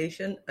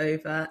conversation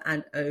over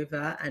and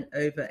over and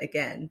over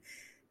again.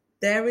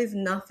 There is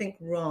nothing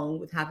wrong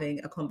with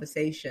having a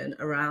conversation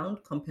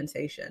around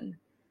compensation.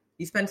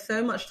 You spend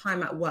so much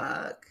time at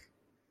work.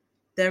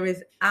 There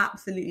is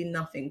absolutely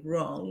nothing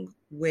wrong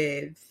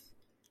with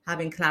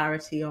having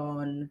clarity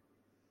on,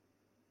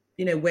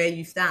 where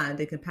you stand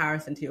in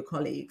comparison to your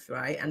colleagues,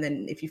 right? And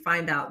then if you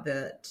find out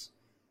that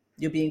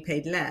you're being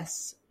paid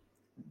less,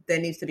 there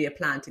needs to be a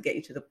plan to get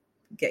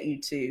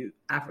you to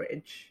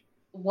average.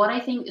 What I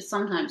think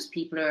sometimes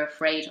people are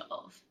afraid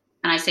of,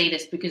 and I say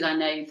this because I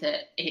know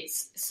that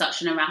it's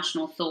such an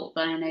irrational thought,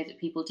 but I know that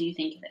people do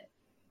think of it.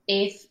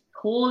 If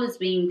Paul is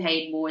being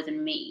paid more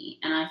than me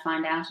and I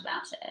find out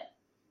about it,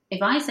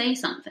 if I say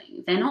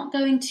something, they're not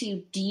going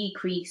to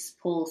decrease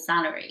Paul's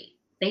salary.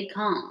 They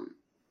can't.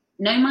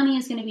 No money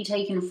is going to be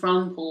taken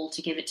from Paul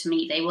to give it to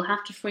me. They will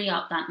have to free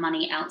up that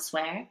money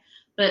elsewhere.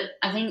 But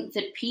I think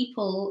that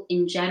people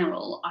in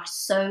general are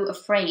so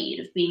afraid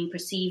of being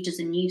perceived as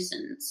a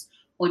nuisance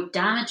or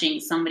damaging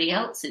somebody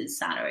else's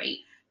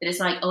salary that it's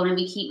like, oh, let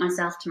me keep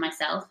myself to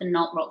myself and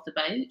not rock the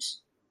boat.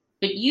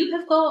 But you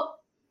have got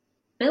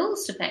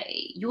bills to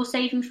pay. You're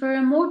saving for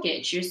a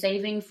mortgage. You're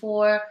saving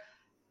for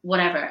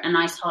whatever, a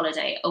nice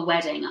holiday, a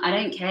wedding. I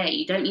don't care.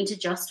 You don't need to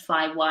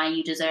justify why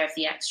you deserve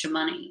the extra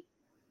money.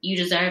 You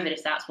deserve it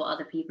if that's what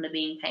other people are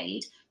being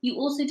paid. You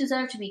also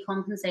deserve to be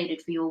compensated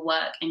for your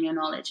work and your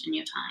knowledge and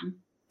your time.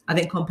 I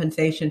think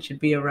compensation should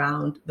be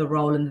around the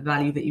role and the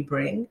value that you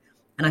bring.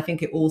 And I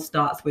think it all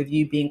starts with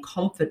you being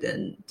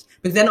confident,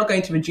 because they're not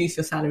going to reduce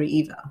your salary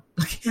either.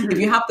 If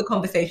you have the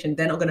conversation,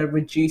 they're not going to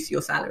reduce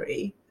your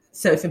salary.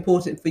 So it's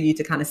important for you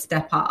to kind of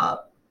step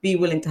up, be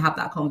willing to have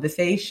that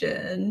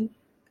conversation,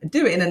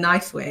 do it in a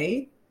nice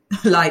way.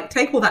 Like,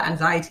 take all that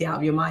anxiety out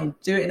of your mind.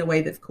 Do it in a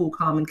way that's cool,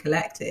 calm, and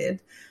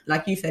collected.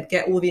 Like you said,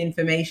 get all the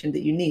information that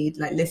you need.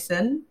 Like,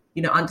 listen,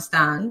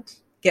 understand,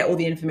 get all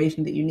the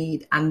information that you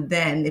need. And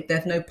then if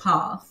there's no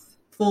path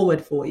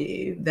forward for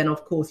you, then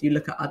of course you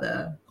look at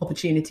other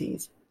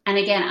opportunities. And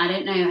again, I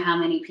don't know how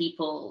many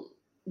people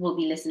will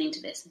be listening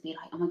to this and be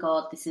like, oh my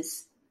God, this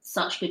is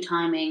such good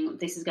timing.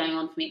 This is going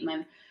on for me at the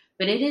moment.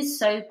 But it is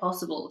so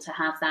possible to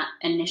have that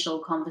initial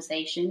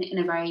conversation in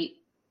a very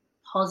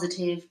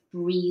positive,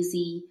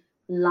 breezy,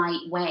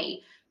 light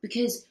way,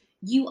 because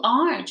you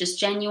are just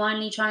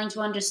genuinely trying to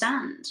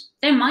understand.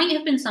 There might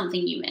have been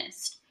something you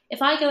missed.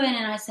 If I go in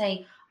and I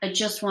say, I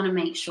just want to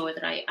make sure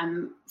that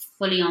I'm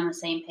fully on the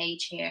same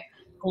page here.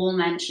 Paul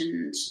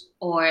mentioned,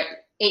 or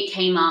it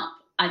came up,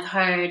 I've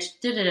heard,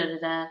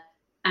 and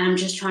I'm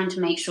just trying to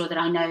make sure that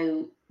I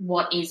know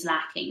what is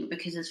lacking,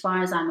 because as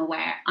far as I'm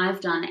aware,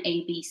 I've done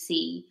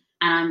ABC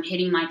and I'm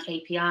hitting my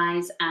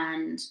KPIs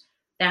and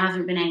there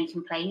haven't been any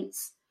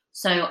complaints.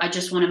 So I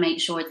just want to make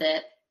sure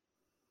that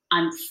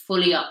I'm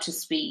fully up to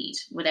speed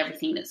with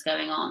everything that's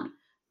going on.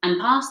 And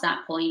past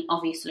that point,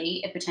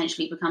 obviously, it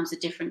potentially becomes a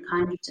different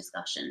kind of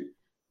discussion.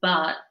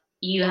 But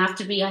you have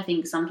to be, I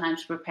think,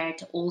 sometimes prepared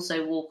to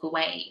also walk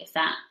away if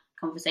that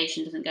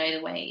conversation doesn't go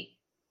the way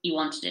you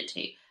wanted it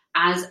to.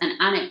 As an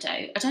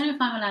anecdote, I don't know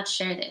if I'm allowed to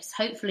share this.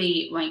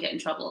 Hopefully, I won't get in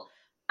trouble.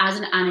 As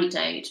an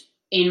anecdote,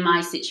 in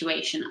my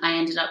situation, I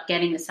ended up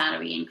getting the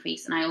salary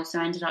increase and I also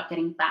ended up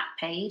getting back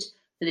paid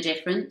for the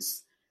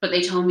difference. But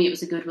they told me it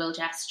was a goodwill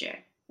gesture.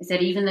 They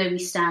said, even though we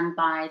stand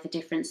by the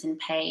difference in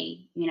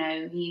pay, you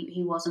know,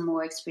 he was a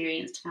more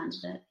experienced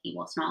candidate, he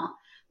was not.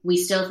 We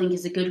still think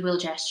it's a goodwill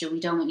gesture. We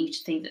don't want you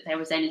to think that there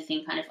was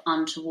anything kind of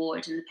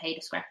untoward in the pay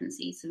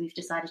discrepancy. So we've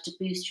decided to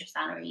boost your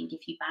salary and give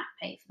you back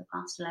pay for the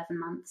past 11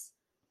 months.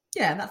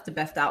 Yeah, that's the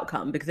best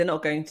outcome, because they're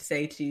not going to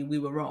say to you, we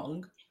were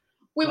wrong.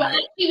 We were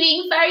actually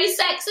being very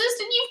sexist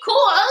and you've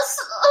caught us.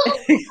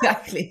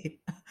 Exactly.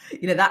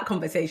 You know, that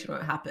conversation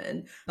won't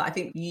happen. But I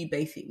think you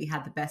basically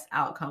had the best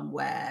outcome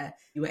where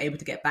you were able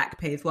to get back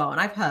pay as well. And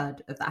I've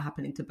heard of that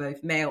happening to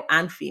both male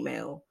and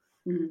female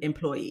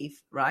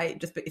employees, right?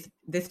 Just because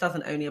this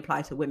doesn't only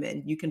apply to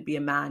women. You can be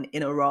a man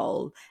in a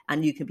role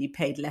and you can be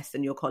paid less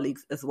than your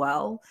colleagues as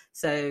well.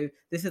 So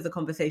this is a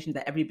conversation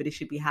that everybody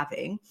should be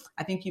having.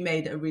 I think you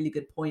made a really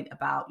good point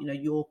about, you know,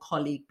 your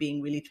colleague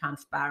being really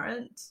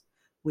transparent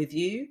with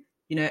you,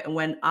 you know, and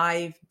when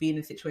I've been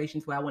in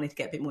situations where I wanted to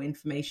get a bit more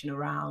information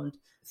around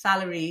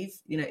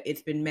salaries, you know,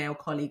 it's been male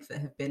colleagues that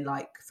have been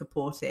like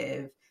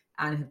supportive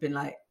and have been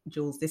like,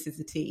 Jules, this is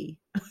the tea,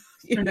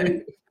 you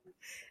know,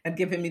 and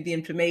giving me the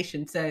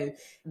information. So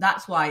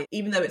that's why,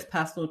 even though it's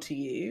personal to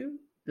you,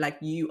 like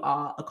you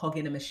are a cog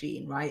in a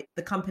machine, right?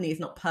 The company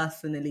is not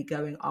personally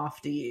going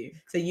after you.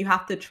 So you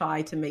have to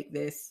try to make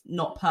this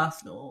not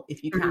personal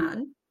if you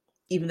can,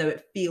 even though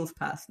it feels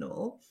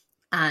personal.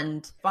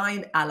 And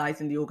find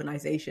allies in the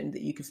organization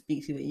that you can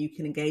speak to, that you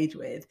can engage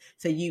with,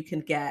 so you can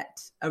get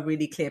a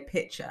really clear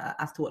picture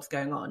as to what's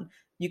going on.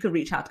 You can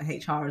reach out to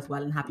HR as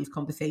well and have these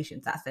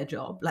conversations. That's their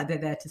job. Like, they're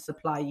there to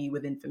supply you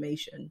with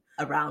information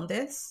around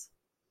this.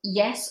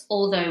 Yes,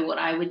 although what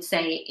I would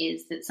say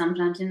is that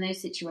sometimes in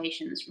those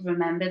situations,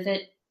 remember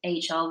that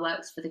HR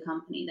works for the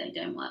company, they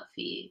don't work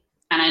for you.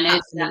 And I know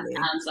that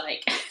sounds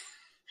like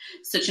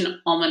such an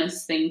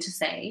ominous thing to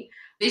say.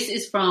 This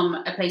is from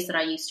a place that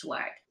I used to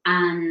work.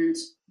 And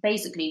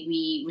basically,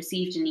 we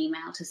received an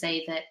email to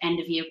say that end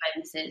of year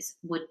bonuses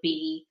would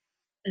be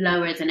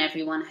lower than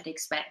everyone had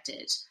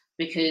expected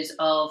because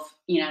of,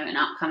 you know, an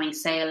upcoming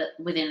sale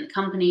within the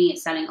company,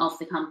 selling off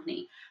the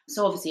company.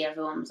 So obviously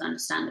everyone was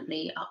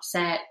understandably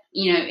upset.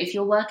 You know, if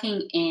you're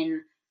working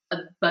in a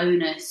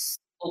bonus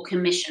or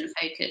commission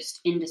focused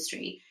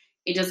industry,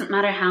 it doesn't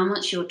matter how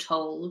much you're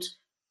told.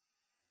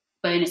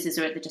 Bonuses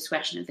are at the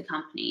discretion of the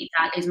company.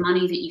 That is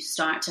money that you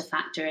start to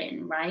factor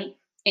in, right?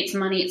 It's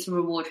money, it's a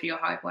reward for your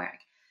hard work.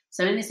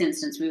 So in this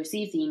instance, we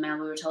received the email,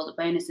 we were told that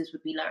bonuses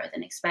would be lower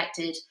than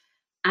expected.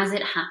 As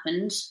it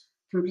happened,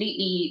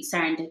 completely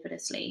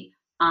serendipitously,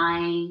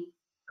 I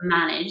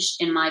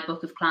managed in my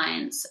book of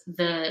clients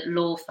the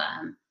law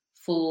firm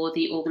for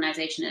the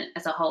organization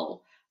as a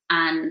whole.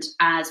 And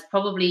as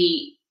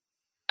probably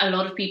a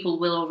lot of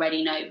people will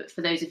already know, but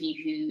for those of you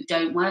who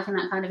don't work in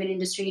that kind of an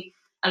industry,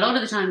 a lot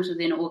of the times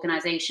within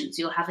organizations,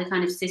 you'll have a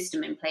kind of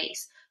system in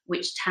place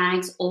which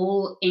tags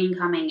all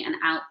incoming and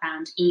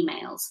outbound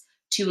emails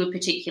to a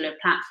particular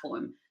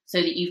platform so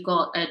that you've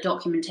got a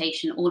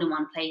documentation all in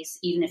one place,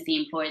 even if the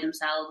employer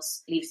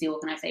themselves leaves the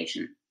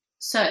organization.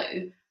 So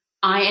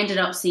I ended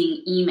up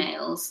seeing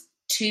emails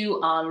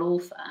to our law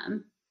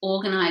firm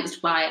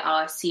organized by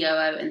our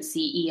COO and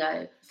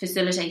CEO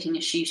facilitating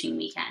a shooting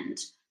weekend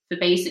for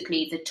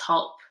basically the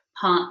top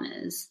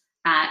partners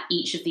at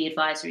each of the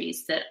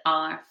advisories that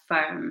our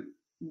firm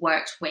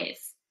worked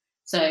with.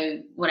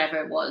 So whatever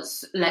it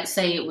was, let's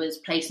say it was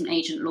placement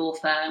agent, law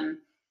firm,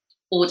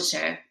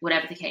 auditor,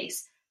 whatever the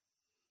case,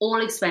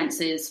 all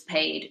expenses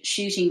paid,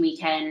 shooting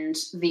weekend.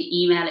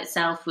 The email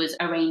itself was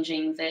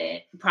arranging the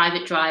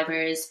private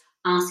drivers,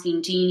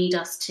 asking, do you need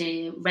us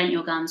to rent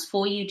your guns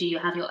for you? Do you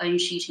have your own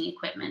shooting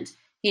equipment?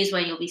 Here's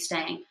where you'll be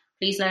staying.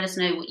 Please let us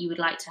know what you would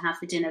like to have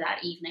for dinner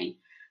that evening.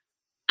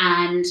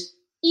 And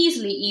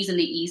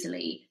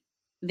easily,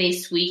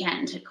 this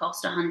weekend had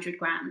cost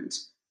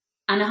 $100,000.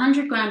 And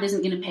 $100,000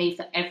 isn't going to pay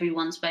for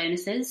everyone's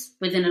bonuses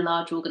within a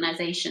large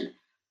organization,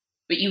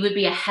 but you would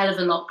be a hell of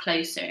a lot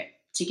closer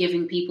to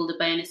giving people the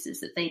bonuses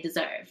that they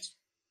deserved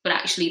but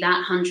actually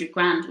that 100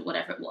 grand or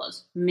whatever it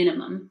was,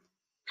 minimum,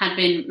 had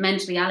been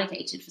mentally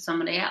allocated for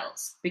somebody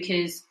else,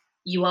 because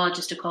you are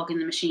just a cog in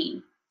the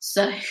machine.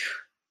 So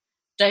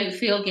don't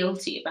feel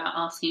guilty about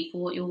asking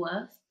for what you're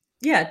worth.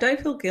 Yeah, don't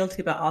feel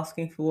guilty about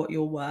asking for what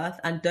you're worth,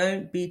 and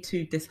don't be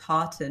too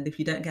disheartened if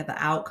you don't get the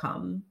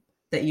outcome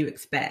that you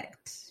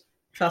expect.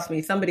 Trust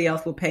me, somebody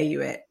else will pay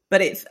you it.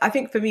 But I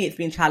think for me, it's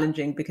been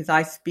challenging because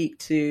I speak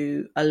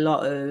to a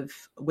lot of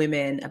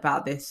women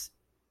about this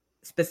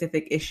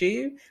specific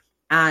issue.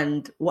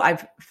 And what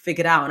I've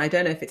figured out, and I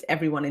don't know if it's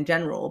everyone in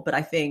general, but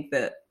I think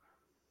that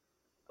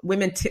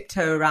women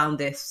tiptoe around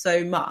this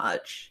so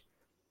much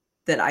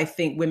that I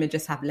think women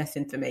just have less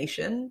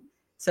information.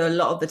 So a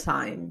lot of the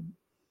time,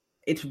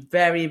 it's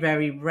very,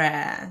 very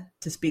rare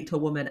to speak to a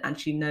woman and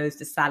she knows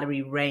the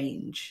salary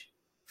range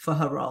for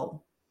her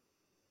role.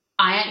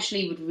 I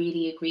actually would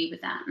really agree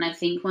with that. And I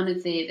think one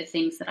of the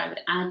things that I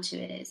would add to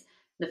it is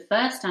the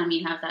first time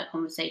you have that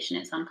conversation,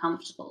 it's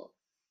uncomfortable.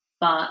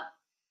 But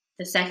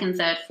the second,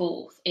 third,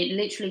 fourth, it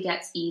literally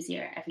gets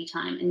easier every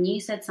time. And you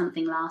said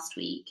something last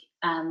week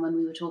when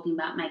we were talking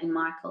about Meghan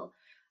Markle,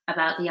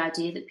 about the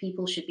idea that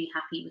people should be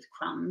happy with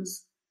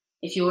crumbs.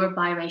 If you're a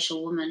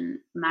biracial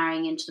woman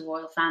marrying into the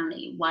royal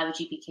family, why would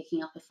you be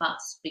kicking up a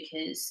fuss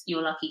because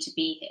you're lucky to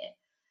be here?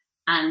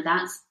 And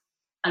that's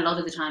a lot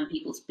of the time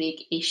people's big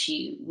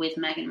issue with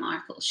Meghan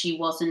Markle. She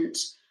wasn't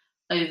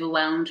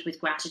overwhelmed with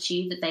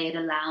gratitude that they had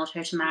allowed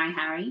her to marry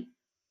Harry.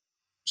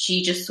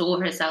 She just saw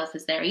herself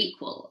as their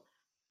equal.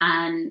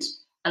 And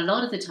a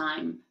lot of the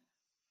time,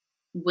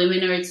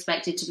 women are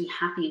expected to be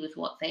happy with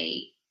what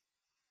they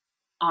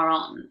are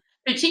on,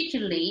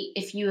 particularly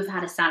if you have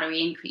had a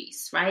salary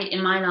increase, right?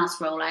 In my last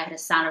role, I had a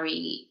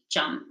salary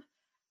jump.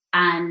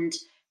 And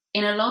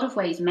in a lot of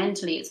ways,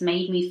 mentally, it's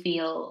made me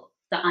feel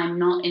that I'm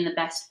not in the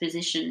best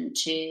position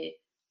to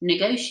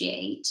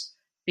negotiate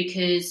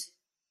because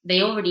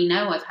they already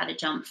know I've had a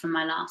jump from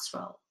my last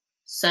role.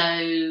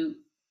 So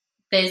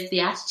there's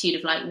the attitude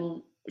of like,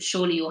 well,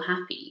 surely you're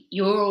happy.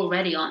 You're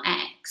already on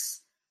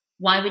X.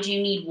 Why would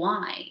you need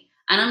Y?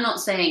 And I'm not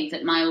saying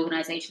that my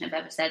organization have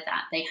ever said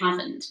that. They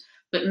haven't.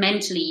 But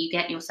mentally, you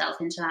get yourself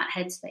into that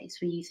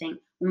headspace where you think,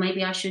 well,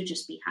 maybe I should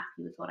just be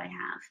happy with what I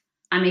have.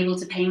 I'm able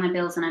to pay my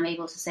bills and I'm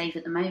able to save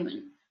at the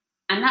moment.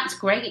 And that's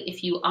great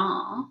if you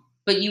are,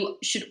 but you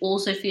should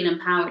also feel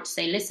empowered to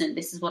say, listen,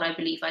 this is what I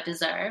believe I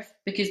deserve,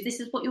 because this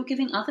is what you're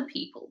giving other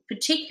people,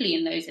 particularly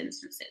in those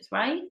instances,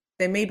 right?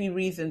 There may be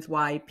reasons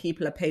why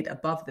people are paid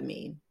above the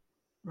mean,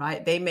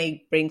 right? They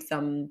may bring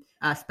some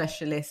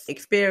specialist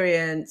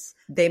experience.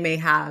 They may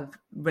have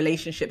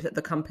relationships that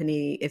the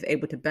company is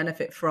able to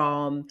benefit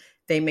from.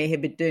 They may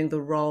have been doing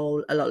the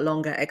role a lot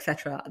longer,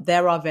 etc.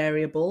 There are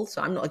variables,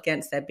 so I'm not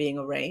against there being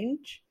a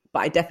range, but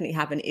I definitely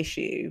have an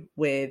issue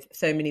with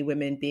so many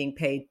women being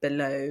paid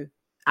below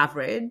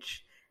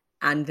average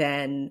and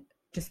then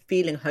just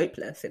feeling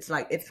hopeless. It's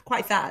like, it's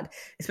quite sad,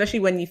 especially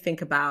when you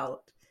think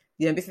about,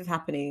 this is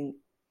happening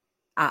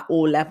at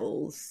all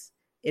levels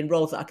in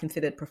roles that are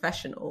considered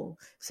professional.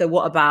 So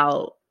what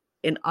about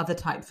in other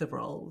types of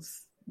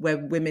roles where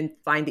women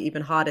find it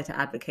even harder to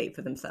advocate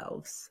for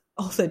themselves?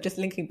 Also, just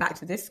linking back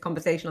to this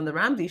conversation on the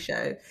Ramsay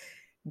show,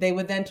 they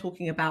were then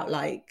talking about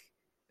like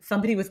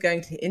somebody was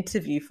going to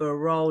interview for a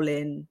role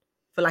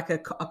for like a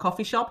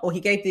coffee shop, or he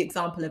gave the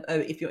example of,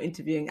 if you're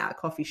interviewing at a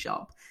coffee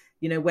shop,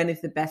 when is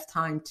the best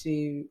time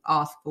to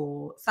ask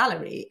for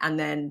salary? And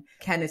then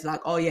Ken is like,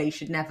 oh yeah, you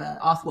should never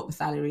ask what the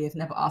salary is,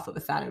 never ask what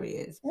the salary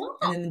is. What?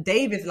 And then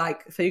Dave is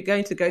like, so you're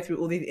going to go through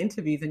all these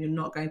interviews and you're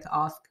not going to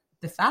ask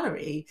the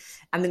salary?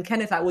 And then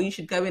Ken is like, well, you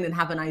should go in and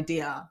have an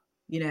idea,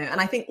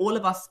 and I think all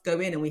of us go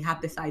in and we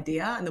have this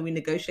idea and then we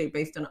negotiate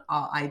based on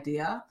our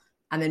idea.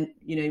 And then,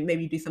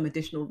 maybe do some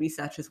additional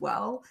research as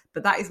well.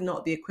 But that is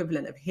not the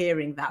equivalent of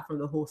hearing that from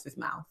the horse's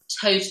mouth.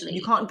 Totally.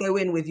 You can't go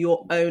in with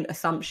your own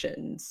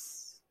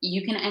assumptions.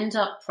 You can end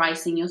up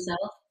pricing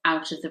yourself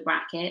out of the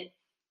bracket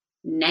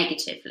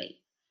negatively.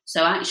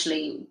 So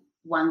actually,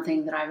 one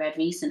thing that I read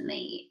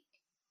recently,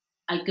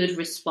 a good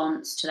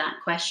response to that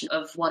question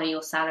of what are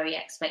your salary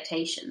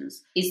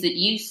expectations, is that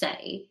you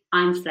say,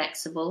 I'm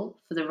flexible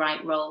for the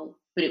right role,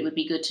 but it would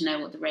be good to know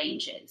what the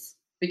range is.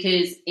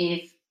 Because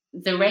if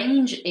the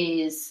range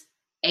is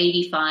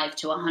 85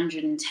 to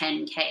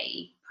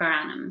 110k per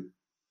annum,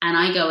 and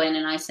I go in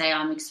and I say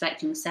I'm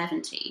expecting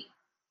 70,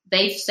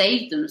 they've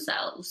saved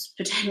themselves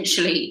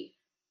potentially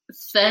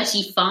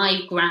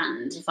 35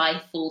 grand if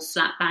I fall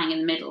slap bang in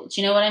the middle.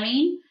 Do you know what I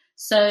mean?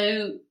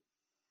 So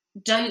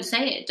don't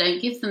say it. Don't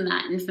give them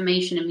that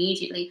information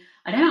immediately.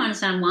 I don't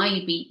understand why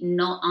you'd be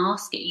not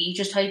asking. You're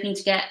just hoping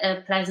to get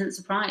a pleasant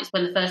surprise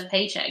when the first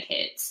paycheck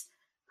hits.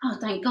 Oh,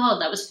 thank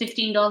God, that was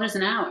 $15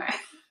 an hour.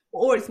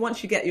 Or it's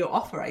once you get your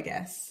offer, I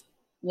guess.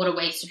 What a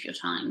waste of your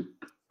time.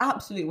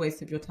 Absolute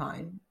waste of your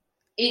time.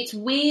 It's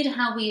weird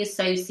how we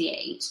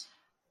associate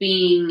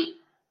being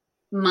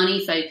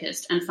money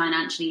focused and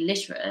financially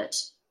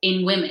literate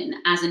in women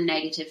as a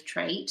negative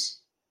trait.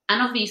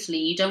 And obviously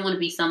you don't want to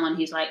be someone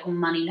who's like, oh,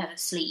 money never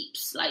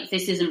sleeps. Like,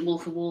 this isn't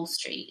Wolf of Wall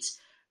Street.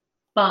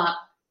 But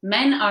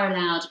men are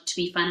allowed to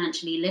be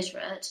financially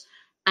literate.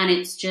 And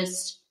it's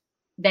just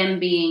them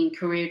being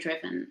career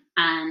driven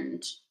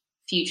and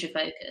future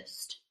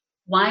focused.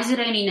 Why is it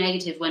only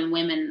negative when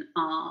women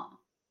are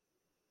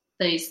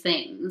those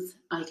things?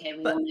 Okay,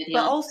 we all know the But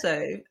answer.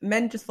 also,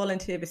 men just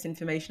volunteer this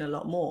information a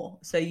lot more.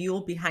 So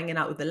you'll be hanging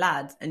out with the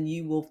lads and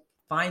you will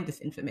find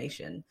this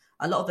information.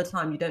 A lot of the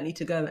time, you don't need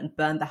to go and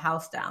burn the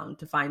house down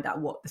to find out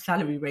what the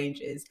salary range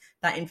is.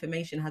 That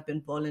information has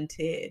been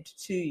volunteered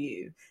to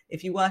you.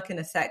 If you work in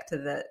a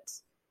sector that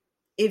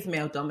is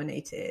male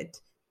dominated,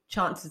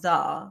 chances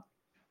are,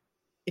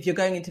 if you're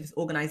going into this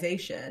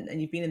organization and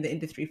you've been in the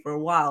industry for a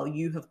while,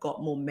 you have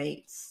got more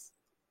mates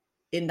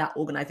in that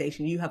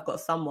organization. You have got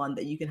someone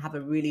that you can have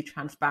a really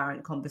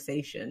transparent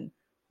conversation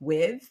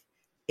with.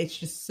 It's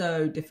just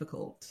so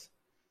difficult.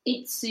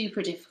 It's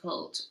super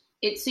difficult.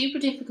 It's super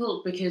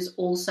difficult because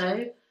also,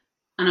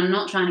 and I'm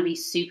not trying to be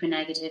super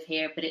negative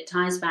here, but it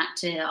ties back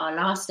to our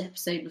last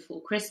episode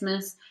before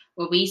Christmas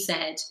where we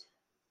said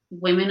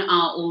women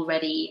are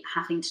already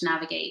having to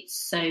navigate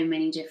so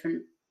many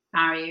different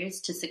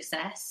barriers to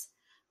success.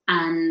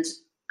 And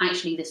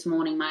actually, this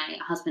morning, my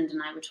husband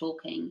and I were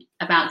talking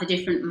about the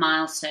different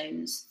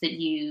milestones that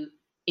you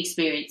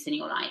experience in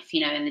your life,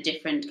 you know, and the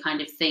different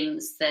kind of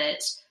things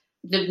that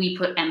we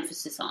put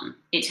emphasis on.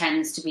 It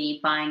tends to be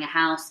buying a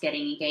house,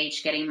 getting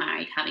engaged, getting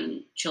married,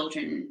 having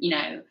children. You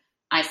know,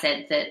 I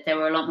said that there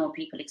were a lot more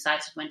people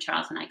excited when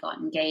Charles and I got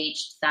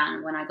engaged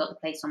than when I got the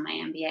place on my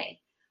MBA,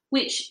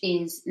 which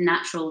is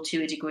natural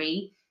to a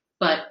degree,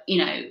 but,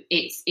 you know,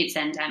 it's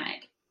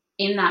endemic.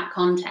 In that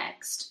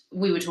context,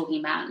 we were talking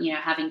about, you know,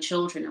 having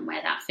children and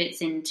where that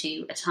fits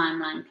into a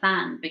timeline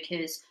plan,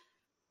 because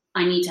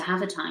I need to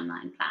have a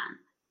timeline plan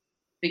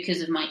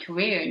because of my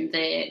career and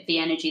the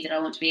energy that I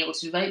want to be able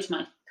to devote to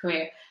my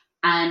career.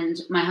 And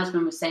my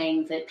husband was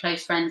saying that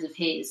close friends of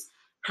his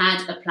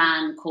had a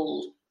plan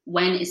called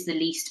when is the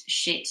least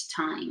shit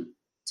time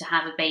to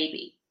have a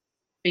baby?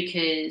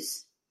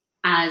 Because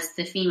as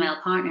the female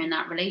partner in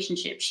that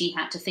relationship, she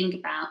had to think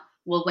about,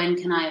 well, when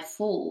can I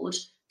afford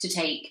to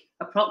take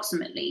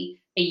approximately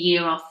a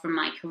year off from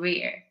my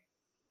career,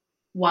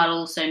 while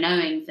also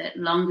knowing that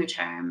longer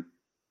term,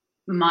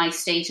 my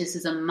status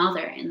as a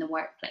mother in the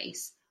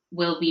workplace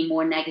will be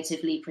more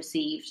negatively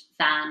perceived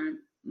than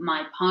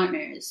my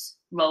partner's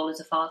role as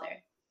a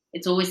father.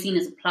 It's always seen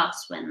as a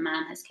plus when a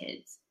man has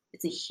kids.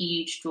 It's a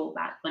huge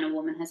drawback when a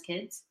woman has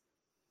kids.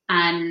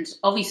 And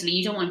obviously,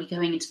 you don't want to be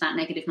going into that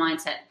negative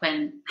mindset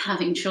when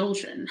having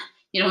children.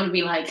 You don't want to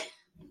be like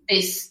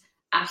this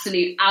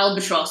absolute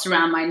albatross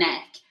around my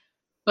neck.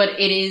 But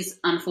it is,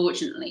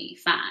 unfortunately,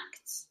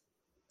 facts.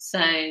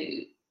 So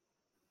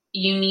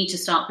you need to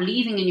start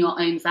believing in your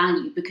own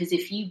value, because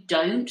if you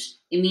don't,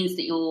 it means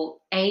that you're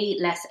A,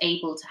 less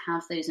able to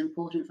have those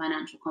important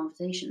financial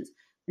conversations,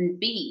 and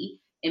B,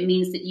 it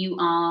means that you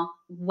are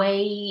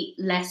way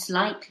less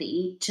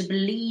likely to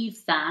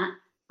believe that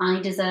I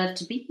deserve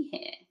to be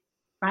here,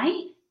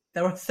 right?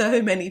 There are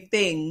so many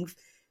things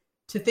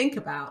to think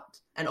about.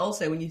 And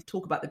also, when you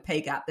talk about the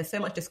pay gap, there's so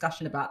much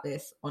discussion about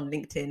this on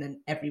LinkedIn and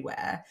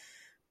everywhere.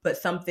 But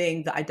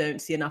something that I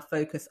don't see enough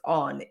focus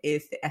on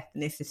is the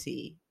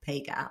ethnicity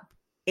pay gap.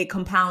 It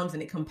compounds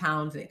and it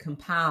compounds and it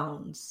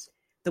compounds.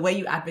 The way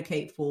you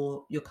advocate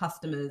for your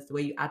customers, the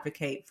way you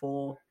advocate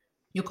for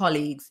your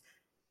colleagues,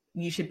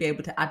 you should be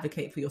able to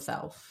advocate for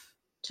yourself.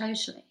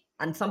 Totally.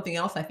 And something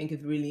else I think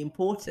is really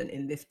important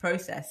in this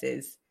process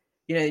is,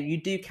 you know, you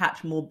do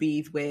catch more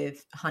bees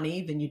with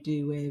honey than you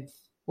do with,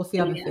 what's the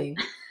other thing?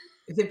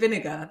 Is it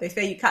vinegar? They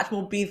say you catch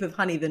more bees with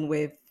honey than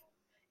with...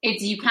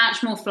 It's you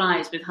catch more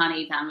flies with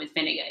honey than with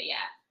vinegar,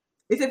 yeah.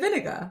 Is it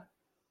vinegar?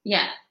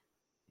 Yeah.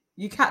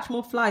 You catch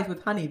more flies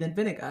with honey than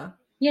vinegar?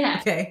 Yeah.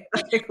 Okay,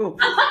 cool.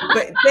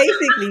 But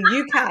basically,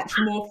 you catch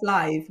more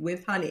flies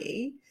with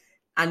honey.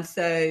 And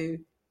so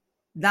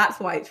that's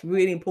why it's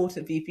really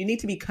important for you. If you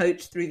need to be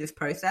coached through this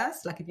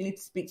process, like if you need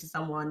to speak to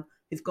someone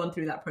who's gone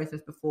through that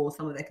process before,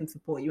 someone that can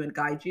support you and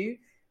guide you.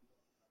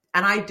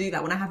 And I do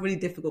that when I have really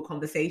difficult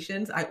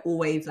conversations. I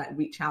always like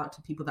reach out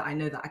to people that I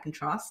know that I can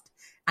trust,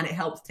 and it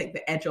helps take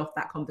the edge off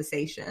that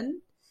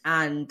conversation.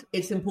 And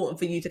it's important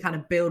for you to kind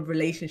of build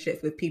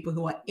relationships with people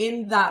who are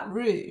in that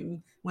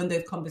room when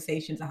those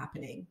conversations are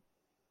happening.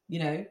 You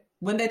know,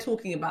 when they're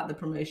talking about the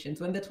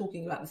promotions, when they're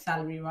talking about the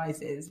salary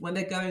rises, when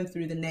they're going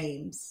through the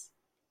names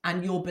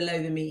and you're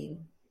below the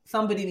mean,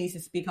 somebody needs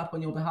to speak up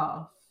on your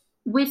behalf.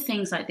 With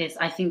things like this,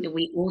 I think that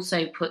we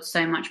also put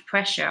so much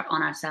pressure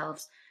on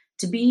ourselves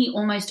to be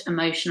almost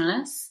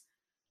emotionless.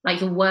 Like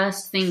the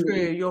worst thing True,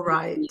 you're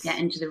right. when you get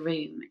into the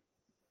room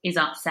is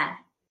upset.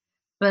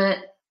 But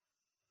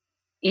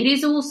it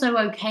is also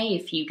okay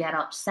if you get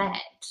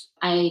upset.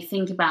 I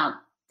think about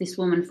this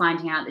woman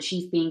finding out that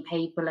she's being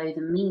paid below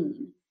the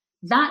mean.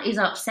 That is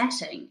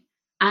upsetting.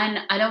 And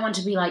I don't want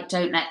to be like,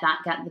 don't let that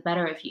get the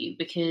better of you,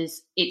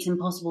 because it's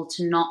impossible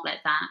to not let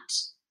that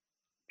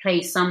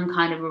play some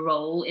kind of a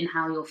role in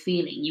how you're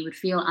feeling. You would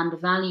feel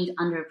undervalued,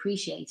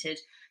 underappreciated,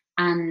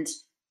 and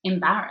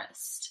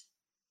embarrassed,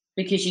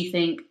 because you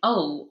think,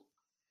 oh,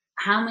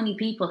 how many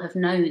people have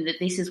known that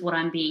this is what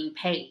I'm being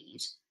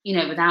paid, you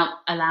know, without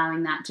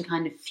allowing that to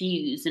kind of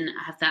fuse and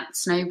have that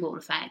snowball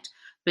effect.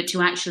 but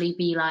to actually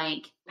be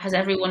like, has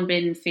everyone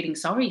been feeling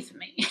sorry for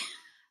me?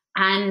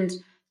 And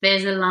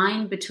there's a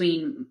line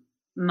between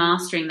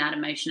mastering that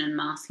emotion and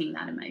masking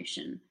that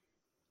emotion.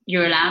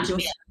 You're allowed to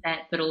be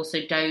upset, but also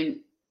don't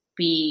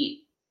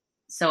be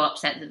so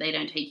upset that they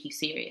don't take you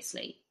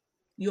seriously.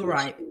 You're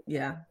right.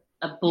 Yeah.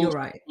 A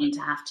bullshit thing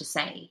to have to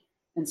say.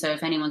 And so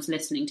if anyone's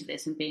listening to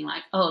this and being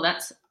like, oh,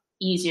 that's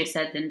easier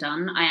said than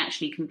done, I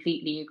actually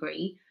completely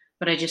agree.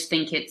 But I just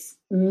think it's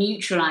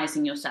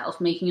neutralizing yourself,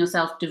 making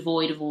yourself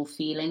devoid of all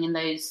feeling in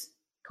those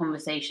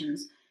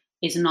conversations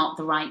is not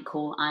the right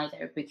call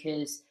either,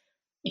 because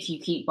if you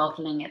keep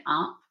bottling it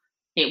up,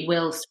 it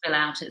will spill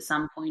out at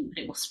some point,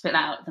 but it will spill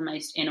out at the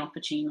most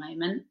inopportune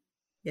moment.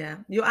 Yeah,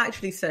 you're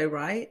actually so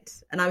right.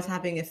 And I was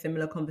having a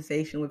similar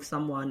conversation with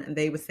someone, and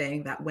they were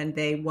saying that when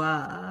they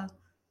were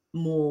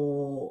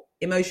more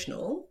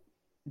emotional,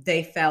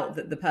 they felt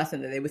that the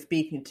person that they were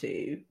speaking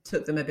to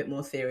took them a bit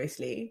more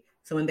seriously.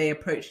 So when they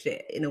approached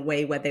it in a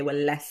way where they were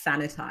less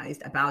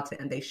sanitized about it,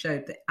 and they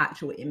showed the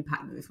actual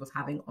impact that this was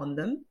having on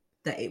them,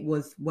 that it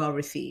was well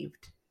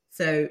received.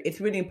 So it's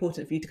really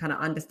important for you to kind of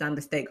understand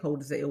the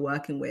stakeholders that you're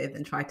working with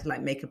and try to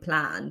like make a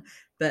plan.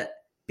 But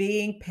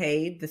being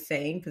paid the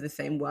same for the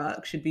same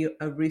work should be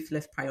a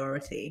ruthless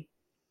priority.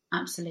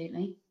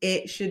 Absolutely.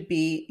 It should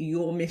be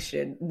your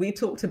mission. We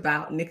talked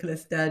about Nicola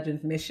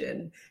Sturgeon's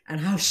mission and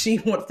how she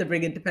wants to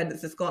bring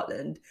independence to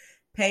Scotland.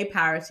 Pay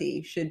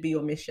parity should be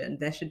your mission.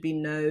 There should be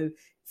no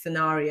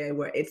scenario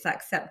where it's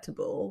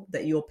acceptable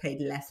that you're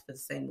paid less for the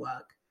same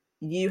work.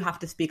 You have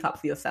to speak up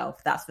for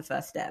yourself. That's the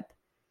first step,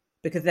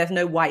 because there's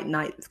no white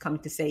knight that's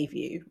coming to save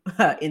you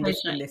in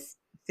this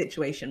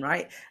situation,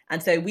 right?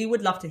 And so we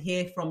would love to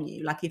hear from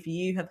you. Like if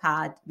you have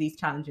had these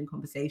challenging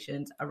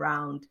conversations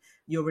around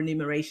your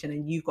remuneration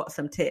and you've got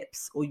some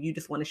tips, or you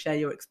just want to share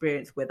your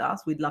experience with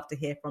us, we'd love to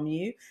hear from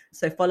you.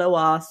 So follow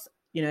us,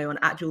 on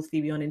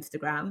 @JulesPhoebe on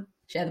Instagram.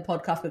 Share the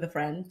podcast with a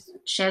friend.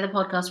 Share the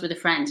podcast with a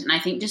friend. And I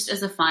think just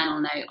as a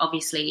final note,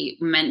 obviously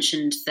we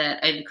mentioned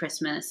that over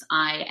Christmas,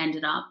 I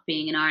ended up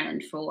being in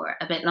Ireland for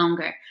a bit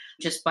longer,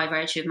 just by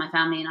virtue of my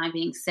family and I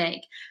being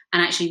sick.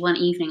 And actually one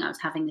evening I was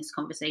having this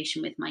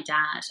conversation with my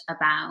dad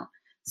about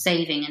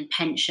saving and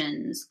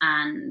pensions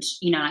and,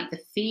 like the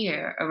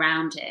fear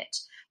around it,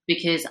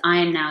 because I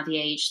am now the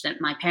age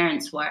that my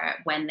parents were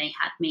when they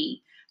had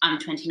me. I'm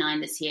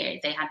 29 this year.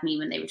 They had me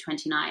when they were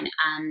 29.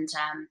 And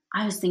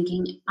I was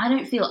thinking, I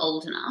don't feel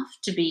old enough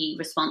to be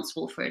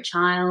responsible for a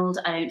child.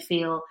 I don't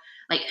feel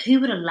like, who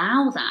would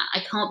allow that?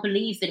 I can't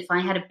believe that if I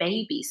had a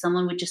baby,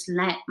 someone would just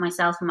let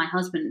myself and my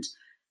husband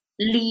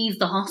leave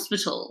the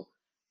hospital.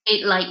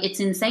 It's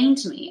insane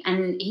to me.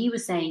 And he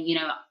was saying,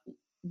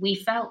 we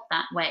felt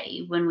that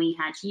way when we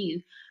had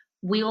you.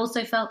 We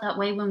also felt that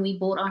way when we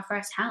bought our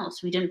first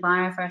house. We didn't buy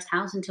our first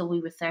house until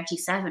we were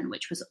 37,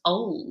 which was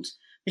old.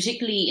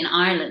 Particularly in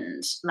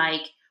Ireland,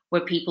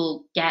 where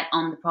people get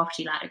on the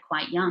property ladder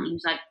quite young. He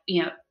was like,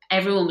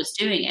 everyone was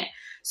doing it.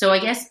 So I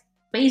guess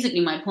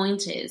basically my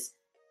point is,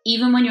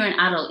 even when you're an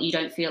adult, you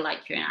don't feel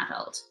like you're an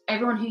adult.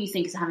 Everyone who you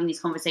think is having these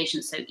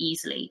conversations so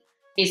easily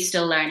is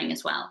still learning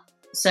as well.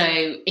 So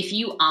if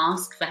you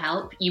ask for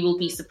help, you will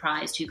be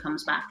surprised who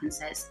comes back and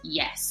says,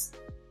 yes,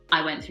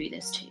 I went through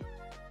this too.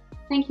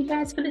 Thank you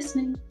guys for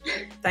listening.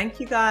 Thank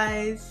you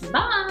guys.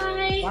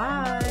 Bye.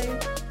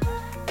 Bye.